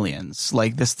to be aliens.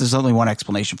 Like there's only one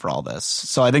explanation for all this.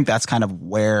 So I think that's kind of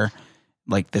where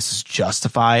like this is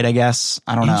justified, I guess.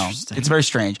 I don't know. Interesting. It's very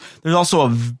strange. There's also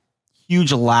a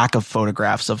huge lack of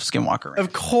photographs of Skinwalker Ranch.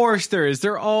 Of course there is.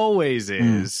 There always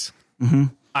is. Mm-hmm.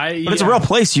 But it's a real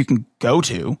place you can go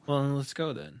to. Well, let's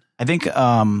go then. I think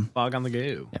Bog on the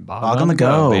go. Bog on the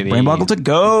go, baby. Brain Boggle to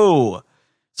go.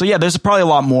 So yeah, there's probably a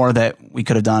lot more that we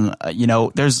could have done.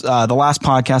 There's the last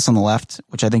podcast on the left,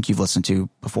 which I think you've listened to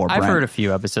before. I've Brent. heard a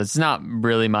few episodes. It's not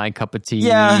really my cup of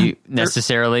tea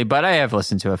necessarily, but I have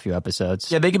listened to a few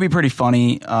episodes. Yeah, they could be pretty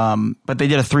funny. But they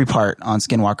did a 3-part on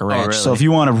Skinwalker Ranch. really? So if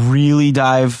you want to really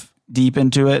dive deep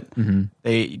into it, Mm-hmm.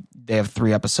 they have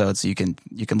 3 episodes that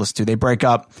you can listen to. They break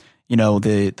up,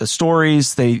 the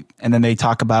stories. And then they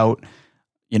talk about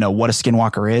what a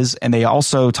Skinwalker is, and they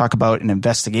also talk about an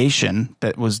investigation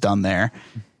that was done there,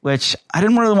 which I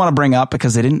didn't really want to bring up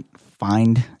because they didn't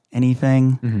find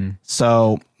anything.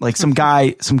 So like some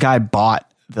guy bought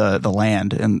the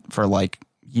land and for like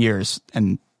years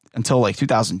and until like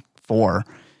 2004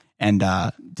 and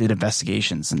did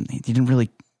investigations, and he didn't really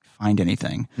find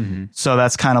anything. So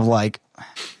that's kind of like,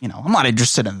 I'm not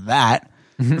interested in that.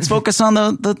 Let's focus on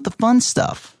the fun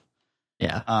stuff.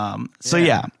 Yeah.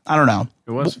 Yeah, I don't know.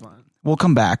 It was fun. We'll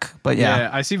come back, but yeah.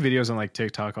 I see videos on like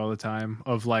TikTok all the time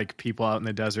of like people out in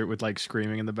the desert with like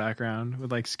screaming in the background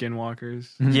with like skinwalkers.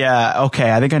 Yeah,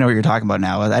 okay. I think I know what you're talking about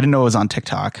now. I didn't know it was on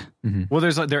TikTok. Well,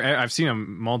 there's like I've seen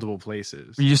them multiple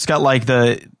places. You just got like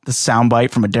the soundbite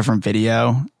from a different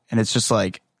video, and it's just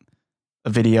like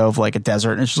a video of like a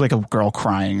desert, and it's just like a girl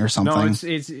crying or something. No,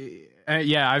 it's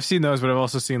I've seen those, but I've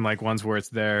also seen like ones where it's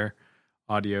their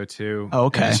audio too. Oh,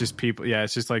 okay. And it's just people. Yeah,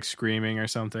 it's just like screaming or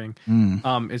something.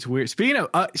 It's weird. Speaking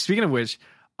of which,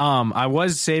 I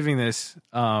was saving this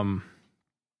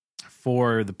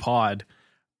for the pod.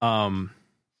 I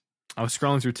was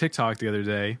scrolling through TikTok the other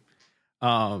day,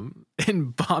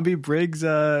 and Bobby Briggs'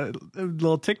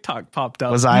 little TikTok popped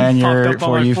up. Was I on your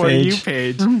For You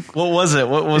page? What was it?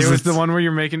 What was It was the one where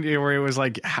you're making where it was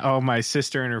like how my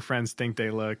sister and her friends think they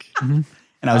look.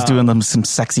 And I was doing them some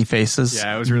sexy faces.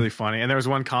 Yeah, it was really funny. And there was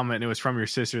one comment, and it was from your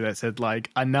sister that said like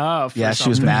enough. Yeah, she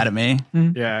was mad at me.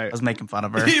 Yeah, I was making fun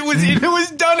of her. it was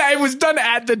done. It was done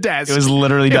at the desk. It was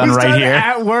literally done right here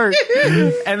at work.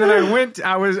 And then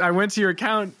I went to your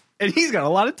account, and he's got a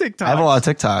lot of TikToks. I have a lot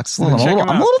of TikToks. I'm a Check 'em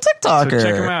little out. TikToker. So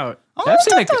check him out.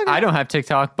 I don't have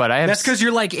TikTok, but I have. That's because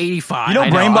you're like 85. You know,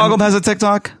 Brain Boggled has a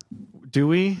TikTok. Do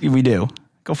we? We do.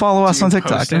 Go follow us on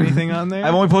TikTok. Post anything on there?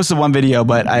 I've only posted one video,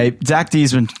 but Zach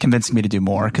D's been convincing me to do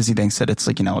more because he thinks that it's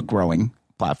like a growing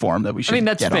platform that we should. I mean,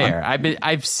 that's get fair. on.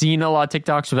 I've seen a lot of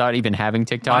TikToks without even having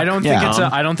TikTok. I don't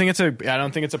think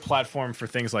it's a platform for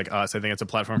things like us. I think it's a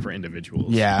platform for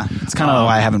individuals. Yeah, it's kind of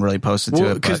why I haven't really posted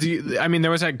to it. Because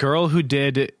there was that girl who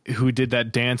did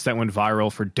that dance that went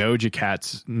viral for Doja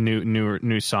Cat's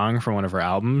new song for one of her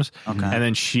albums. Okay. And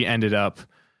then she ended up,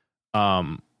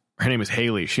 her name is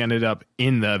Haley. She ended up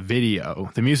in the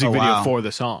music video for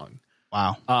the song.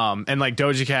 Wow. And like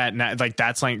Doja Cat, like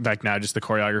that's like now just the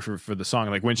choreographer for the song.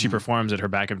 Like when she performs it, her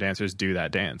backup dancers do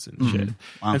that dance and shit.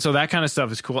 Wow. And so that kind of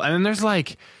stuff is cool. And then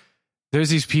there's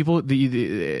these people,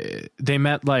 they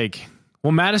met like,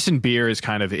 well, Madison Beer is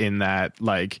kind of in that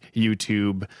like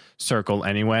YouTube circle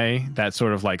anyway, that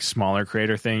sort of like smaller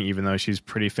creator thing, even though she's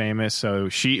pretty famous. So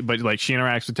she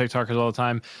interacts with TikTokers all the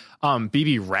time.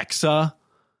 BB Rexa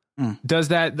does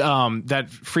that. That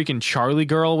freaking Charlie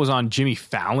girl was on Jimmy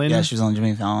Fallon. Yeah, she was on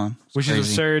Jimmy Fallon. Which is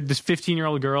absurd. This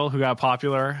 15-year-old girl who got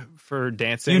popular for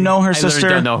dancing. You know her I sister?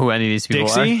 don't know who any of these people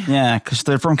Dixie? are. Yeah, because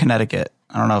they're from Connecticut.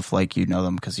 I don't know if like you know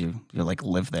them because you like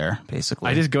live there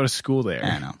basically. I just go to school there.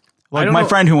 Yeah, I know. Like my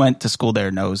friend who went to school there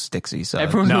knows Dixie. So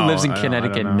Everyone who lives in I don't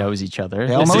Connecticut know. knows each other.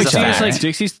 They all know each other.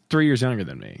 Dixie's 3 years younger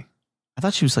than me. I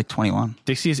thought she was like 21.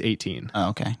 Dixie is 18. Oh,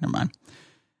 okay, never mind.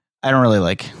 I don't really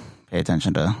like pay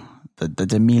attention to the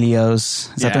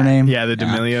D'Amelios. Is that their name? Yeah, the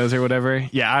D'Amelios or whatever.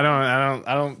 Yeah,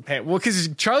 I don't pay. Well, because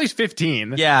Charlie's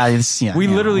 15. Yeah, We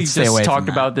literally let's stay away just from talked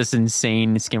that. about this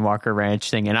insane Skinwalker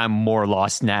Ranch thing, and I'm more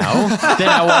lost now than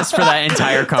I was for that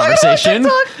entire conversation.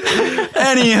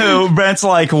 Anywho, Brent's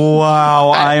like, wow,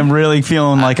 I am really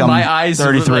feeling like I'm My eyes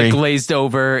 33. like glazed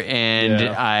over, and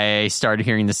Yeah. I started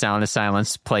hearing the sound of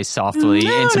silence play softly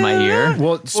into my ear.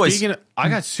 Well, speaking of,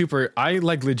 I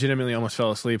like legitimately almost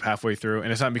fell asleep halfway through,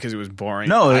 and it's not because it was boring.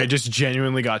 No, I just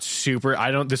genuinely got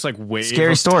this like wave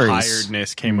Scary of stories.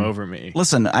 tiredness came over me.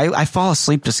 Listen, I fall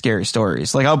asleep to scary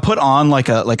stories. Like I'll put on like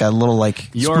a little like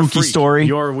You're spooky freak. story.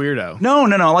 You're a weirdo. No,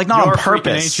 like not You're on a freak of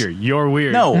purpose. nature. You're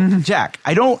weird. No, Jack,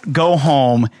 I don't go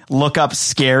home, look up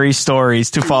scary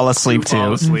stories to fall asleep to.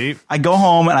 Fall asleep. I go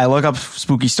home and I look up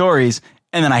spooky stories,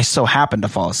 and then I so happen to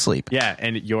fall asleep. Yeah,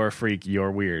 and you're a freak.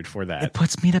 You're weird for that. It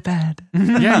puts me to bed.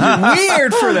 Yeah, you're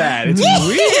weird for that. It's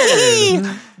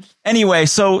weird. Anyway,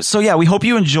 so yeah, we hope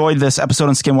you enjoyed this episode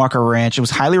on Skinwalker Ranch. It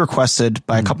was highly requested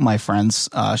by a couple of my friends.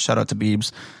 Shout out to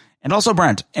Beebs. And also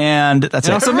Brent. And that's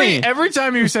it. also me. Every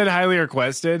time you said highly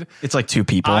requested, It's like two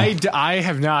people. I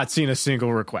have not seen a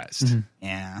single request.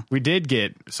 Yeah. We did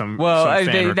get some. Well, some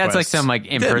fan that's like requests. some like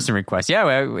in-person request.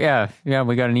 Yeah,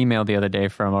 we got an email the other day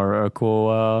from a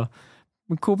cool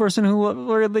cool person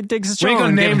who really digs the show. We ain't gonna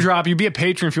and name give- drop. You be a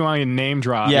patron if you want to get name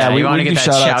drop. Yeah, you want to we get do that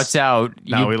shout-outs. shouts out.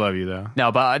 No, we love you though.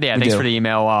 No, but yeah, thanks do. for the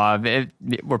email.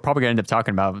 We're probably going to end up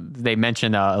talking about, they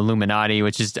mentioned Illuminati,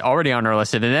 which is already on our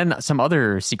list, and then some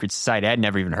other secret society I'd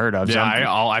never even heard of. Yeah, So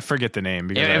I'm- I forget the name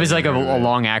because it was like a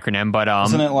long acronym, but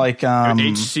Isn't it like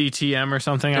HCTM or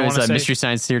something. it I want was to a say. Mystery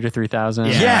Science Theater 3000.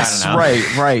 Yeah. Yes, I don't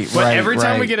know. right. But every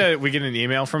time right. we get an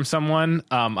email from someone,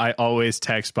 I always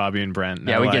text Bobby and Brent. And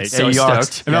Yeah, I'm we like, get so you are-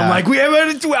 stoked. and I'm Yeah. like, we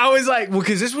haven't. I was like, well,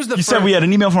 because this was the You first. said we had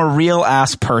an email from a real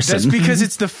ass person. That's because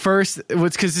it's the first.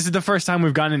 It's because this is the first time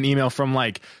we've gotten an email from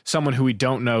like someone who we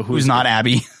don't know, who's not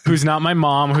Abby. who's not my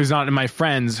mom, who's not my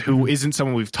friends, who isn't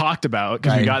someone we've talked about.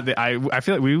 Because we Right. got I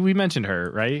feel like we mentioned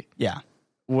her, right? Yeah.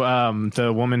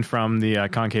 The woman from the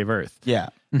Concave Earth. Yeah.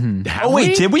 Have Oh wait,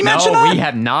 we? did we mention No, that? we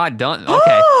have not done.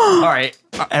 Okay, all right.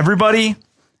 Everybody,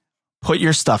 put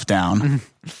your stuff down.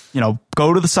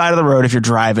 Go to the side of the road if you're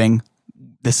driving.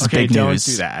 This is Okay, big don't news.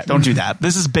 do that. Don't do that.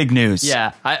 This is big news.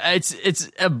 Yeah, it's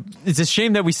a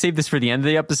shame that we saved this for the end of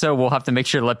the episode. We'll have to make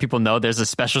sure to let people know there's a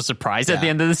special surprise at the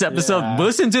end of this episode. Yeah.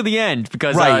 Listen to the end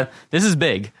because Right. this is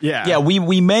big. Yeah. Yeah,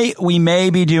 we may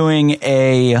be doing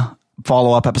a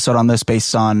follow-up episode on this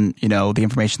based on, the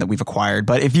information that we've acquired.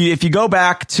 But if you go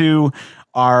back to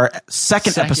our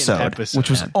second episode, which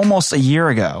was almost a year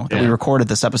ago that we recorded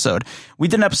this episode, we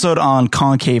did an episode on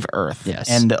concave Earth. Yes.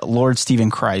 And Lord Stephen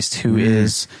Christ, who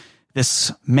is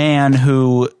this man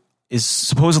who is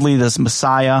supposedly this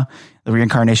Messiah, the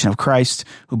reincarnation of Christ,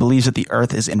 who believes that the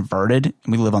Earth is inverted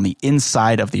and we live on the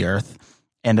inside of the Earth,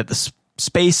 and that the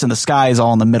space and the sky is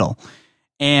all in the middle.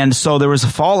 And so there was a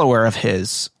follower of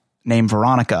his named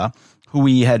Veronica who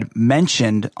we had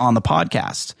mentioned on the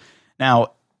podcast.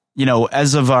 Now,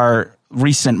 as of our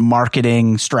recent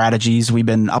marketing strategies, we've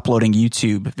been uploading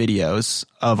YouTube videos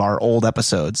of our old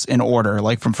episodes in order,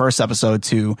 like from first episode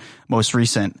to most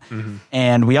recent. Mm-hmm.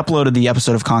 And we uploaded the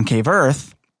episode of Concave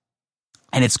Earth,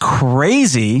 and it's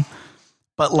crazy.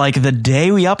 But like the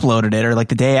day we uploaded it, or like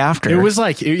the day after, It was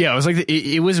like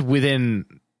it was within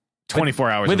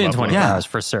 24 hours. Within of 24 upload. hours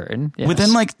for certain. Yes.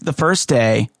 within like the first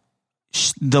day,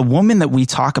 the woman that we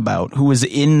talk about who was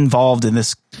involved in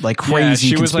this like crazy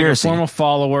she was like a conspiracy, former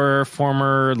follower,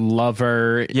 former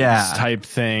lover, Yeah. type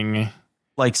thing.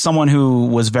 like someone who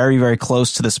was very, very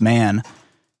close to this man,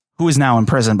 who is now in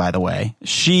prison, by the way.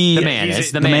 The man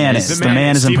is in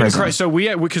Stephen prison. Christ. So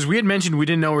because we had mentioned we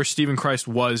didn't know where Stephen Christ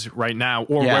was right now,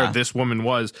 or Yeah. where this woman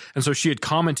was, and so she had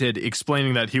commented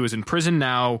explaining that he was in prison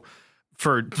now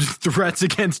for threats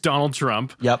against Donald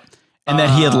Trump. Yep. And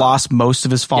that he had lost most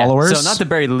of his followers. Yeah, so not to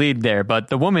bury the lead there, but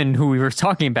the woman who we were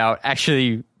talking about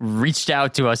actually reached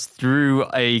out to us through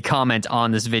a comment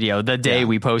on this video the day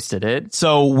we posted it.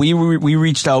 So we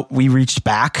reached out. We reached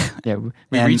back. Yeah, we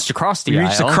and reached across the we aisle.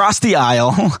 reached across the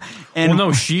aisle. And Well,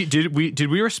 no, did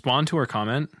we respond to her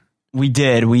comment? we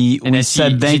did. We then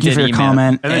said she thank you did for your email.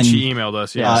 comment. And then she emailed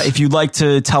us. Yes. If you'd like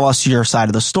to tell us your side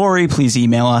of the story, please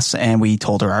email us. And we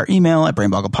told her our email at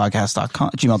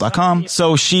brainbogglepodcast.gmail.com.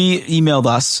 So she emailed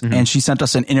us and she sent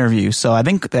us an interview. So I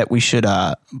think that we should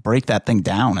break that thing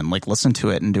down and like listen to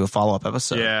it and do a follow-up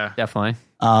episode. Yeah. Definitely.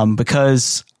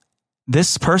 Because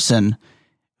this person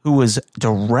who was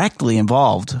directly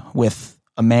involved with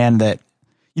a man that,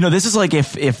 this is like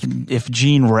if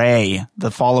Jean Ray,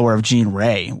 the follower of Jean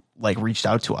Ray, like reached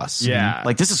out to us. Yeah.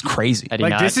 Like this is crazy. I did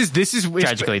Like not this is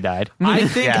tragically died. I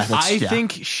think Yeah, that's-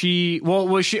 think she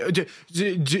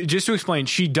just to explain,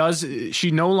 she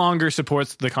no longer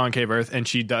supports the concave Earth, and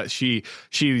she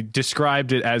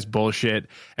described it as bullshit,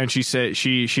 and she said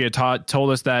she had told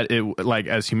us that it, like,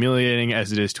 as humiliating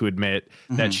as it is to admit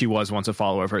that she was once a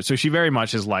follower of hers. So she very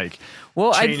much is like,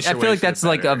 Well, I changed her feel ways like for the that's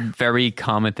like a better. very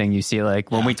common thing you see.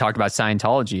 Like when we talked about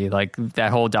Scientology, like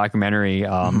that whole documentary,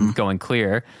 Going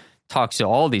Clear, talks to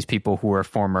all these people who were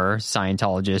former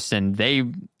Scientologists, and they,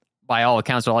 by all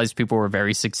accounts, all these people were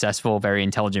very successful, very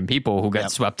intelligent people who got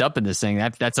swept up in this thing.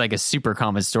 That's like a super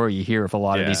common story you hear of a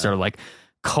lot of these sort of like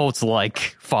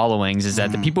cult-like followings, is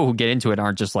that the people who get into it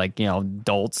aren't just like,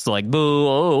 dolts like,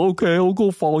 oh, okay, I'll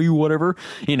go follow you, whatever.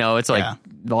 It's like a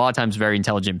lot of times very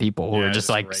intelligent people who are just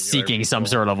like regular seeking some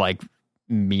people. sort of like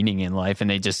meaning in life, and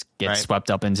they just get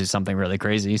swept up into something really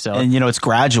crazy. So And it's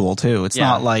gradual too. It's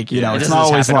not like, it it's doesn't not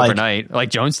just always happen like overnight, like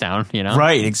Jonestown,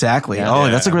 Right, exactly. Yeah.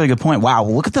 That's a really good point. Wow,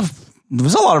 look at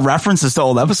there's a lot of references to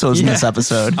old episodes in this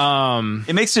episode.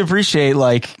 It makes you appreciate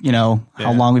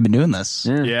how long we've been doing this.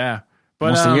 yeah, but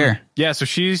Almost a year. Yeah, so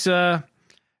she's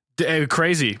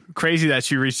crazy that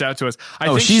she reached out to us. I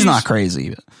Oh, think she's not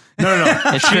crazy. No.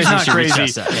 It's She's crazy not she reached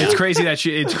crazy. us out.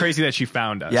 It's crazy that she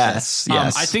found us. Yes. I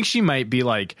think she might be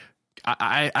like,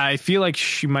 I feel like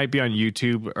she might be on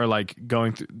YouTube or like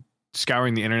going through,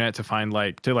 scouring the internet to find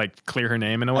to clear her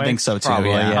name in a way. I think so too. Probably,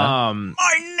 yeah. yeah.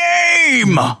 My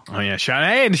name. Oh yeah, shout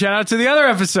out to the other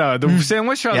episode, the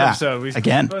Sandwich Shop episode. We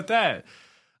again about that.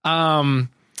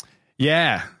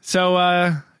 Yeah.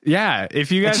 So yeah,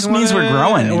 if you guys just means we're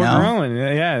growing, you we're know? growing.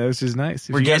 Yeah, which is nice.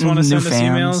 If We're you guys getting want to new send us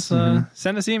fans. emails,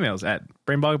 send us emails at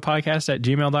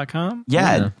brainboggledpodcast@gmail.com.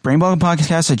 Yeah,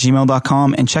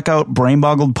 brainboggledpodcast@gmail.com, and check out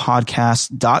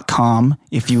brainboggledpodcast.com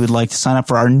if you would like to sign up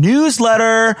for our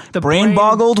newsletter, the Brain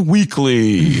Boggled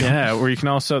Weekly. Yeah, where you can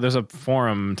also, there's a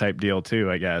forum type deal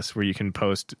too, I guess, where you can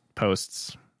post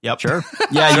posts. Yep. Sure.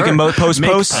 Yeah, you can post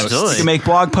posts. Absolutely. You can make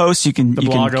blog posts. You can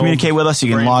communicate with us.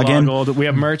 You can log in. We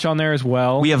have merch on there as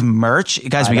well. We have merch.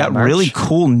 Guys, we got merch. really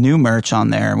cool new merch on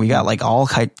there. We got like all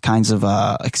kinds of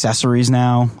accessories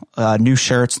now, new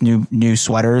shirts, new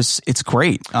sweaters. It's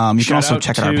great. You can also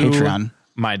check out our Patreon.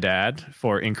 My dad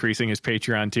for increasing his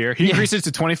Patreon tier. He increased it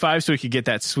to 25 so he could get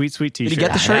that sweet t-shirt. Did he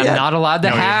get the shirt I'm yet? not allowed to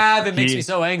No, have. It makes me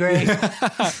so angry.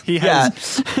 He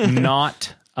has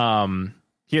not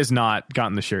he has not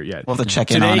gotten the shirt yet. We'll have to check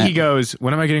in on Today it. he goes,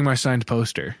 when am I getting my signed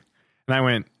poster? And I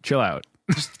went, chill out.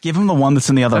 Give him the one that's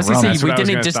in the other I was room gonna That's say, we what I was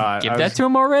didn't gonna just thought. give I that was- to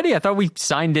him already. I thought we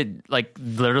signed it like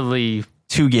literally.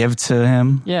 to give to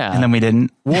him. Yeah. And then we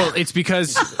didn't. Well, it's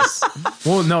because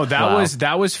well, no, that Wow.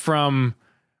 was from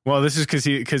this is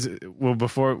because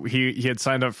before he had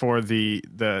signed up for the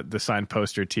signed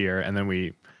poster tier, and then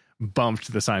we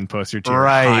bumped the signed poster tier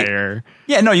higher.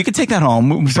 Yeah, no, you can take that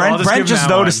home. I'll Brent just give just him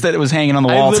that noticed one. that it was hanging on the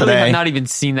I wall literally today. have not even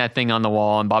seen that thing on the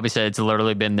wall, and Bobby said it's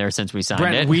literally been there since we signed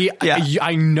Brent, it.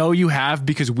 I know you have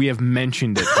because we have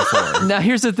mentioned it before. Now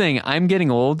here's the thing: I'm getting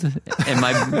old, and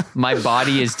my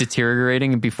body is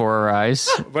deteriorating before our eyes.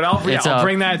 But I'll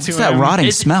bring that to It's that him. rotting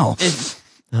smell.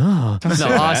 No,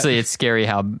 honestly, it's scary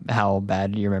how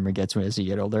bad your memory gets as you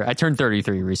get older. I turned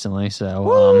 33 recently,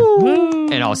 so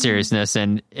in all seriousness,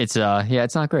 and it's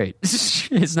it's not great.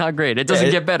 It's not great. It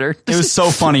doesn't get better. It was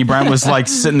so funny. Brent was like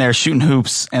sitting there shooting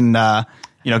hoops, and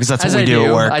because that's what we do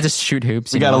at work. I just shoot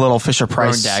hoops. We got a little Fisher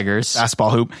Price daggers. basketball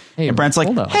hoop, Hey, and Brent's like,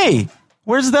 hold on. "Hey,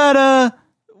 where's that?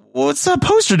 What's that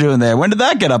poster doing there? When did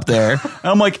that get up there?" And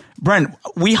I'm like, "Brent,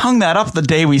 we hung that up the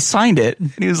day we signed it."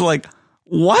 And he was like,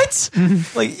 "What?"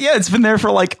 Like, yeah, it's been there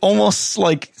for like almost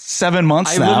like 7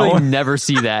 months I now. literally never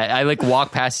see that. I like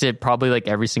walk past it probably like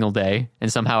every single day, and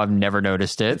somehow I've never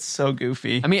noticed it. It's so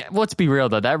goofy. I mean, let's be real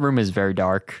though. That room is very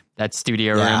dark. That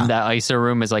studio Yeah. room, that ISO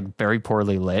room is like very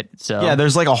poorly lit. So Yeah,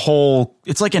 there's like a whole.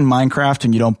 It's like in Minecraft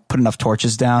when you don't put enough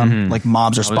torches down. Like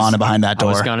mobs are spawning behind that door.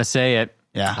 I was gonna say it.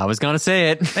 Yeah. I was gonna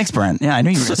say it. Thanks, Brent. Yeah, I knew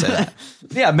you were gonna say that.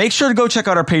 Yeah, make sure to go check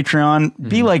out our Patreon.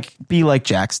 Be like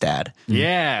Jack's dad.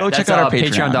 Yeah. Go check That's out our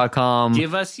Patreon. patreon.com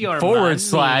Give us your / money.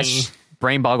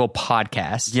 Brainboggle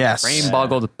Podcast. Yes.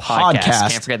 Brainboggled Podcast.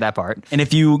 Podcast. Can't forget that part. And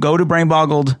if you go to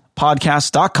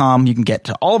brainboggledpodcast.com, you can get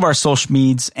to all of our social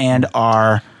medias and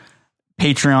our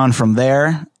Patreon from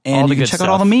there. And All the you can good check out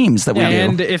all the stuff. memes that we do.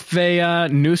 And if a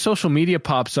new social media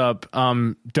pops up,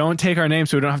 don't take our name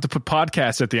so we don't have to put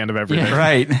podcasts at the end of everything.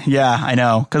 Right. Yeah, I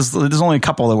know. Because there's only a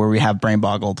couple where we have Brain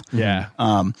Boggled. Yeah.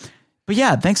 But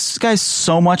yeah, thanks guys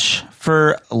so much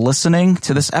for listening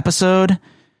to this episode.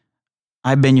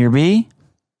 I've been your B.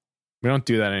 We don't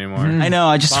do that anymore. I know,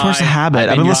 I just Bye. forced a habit. I've I've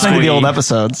been been your listening to the Squee. old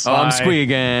episodes. Oh, I'm Bye. Squee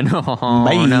again. Oh,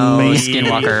 Bye. no. Bye.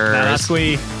 Skinwalker. Nah,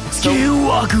 Squee.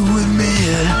 Skinwalker with me.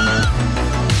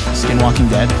 Skinwalking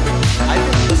Dead.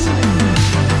 I've been listening.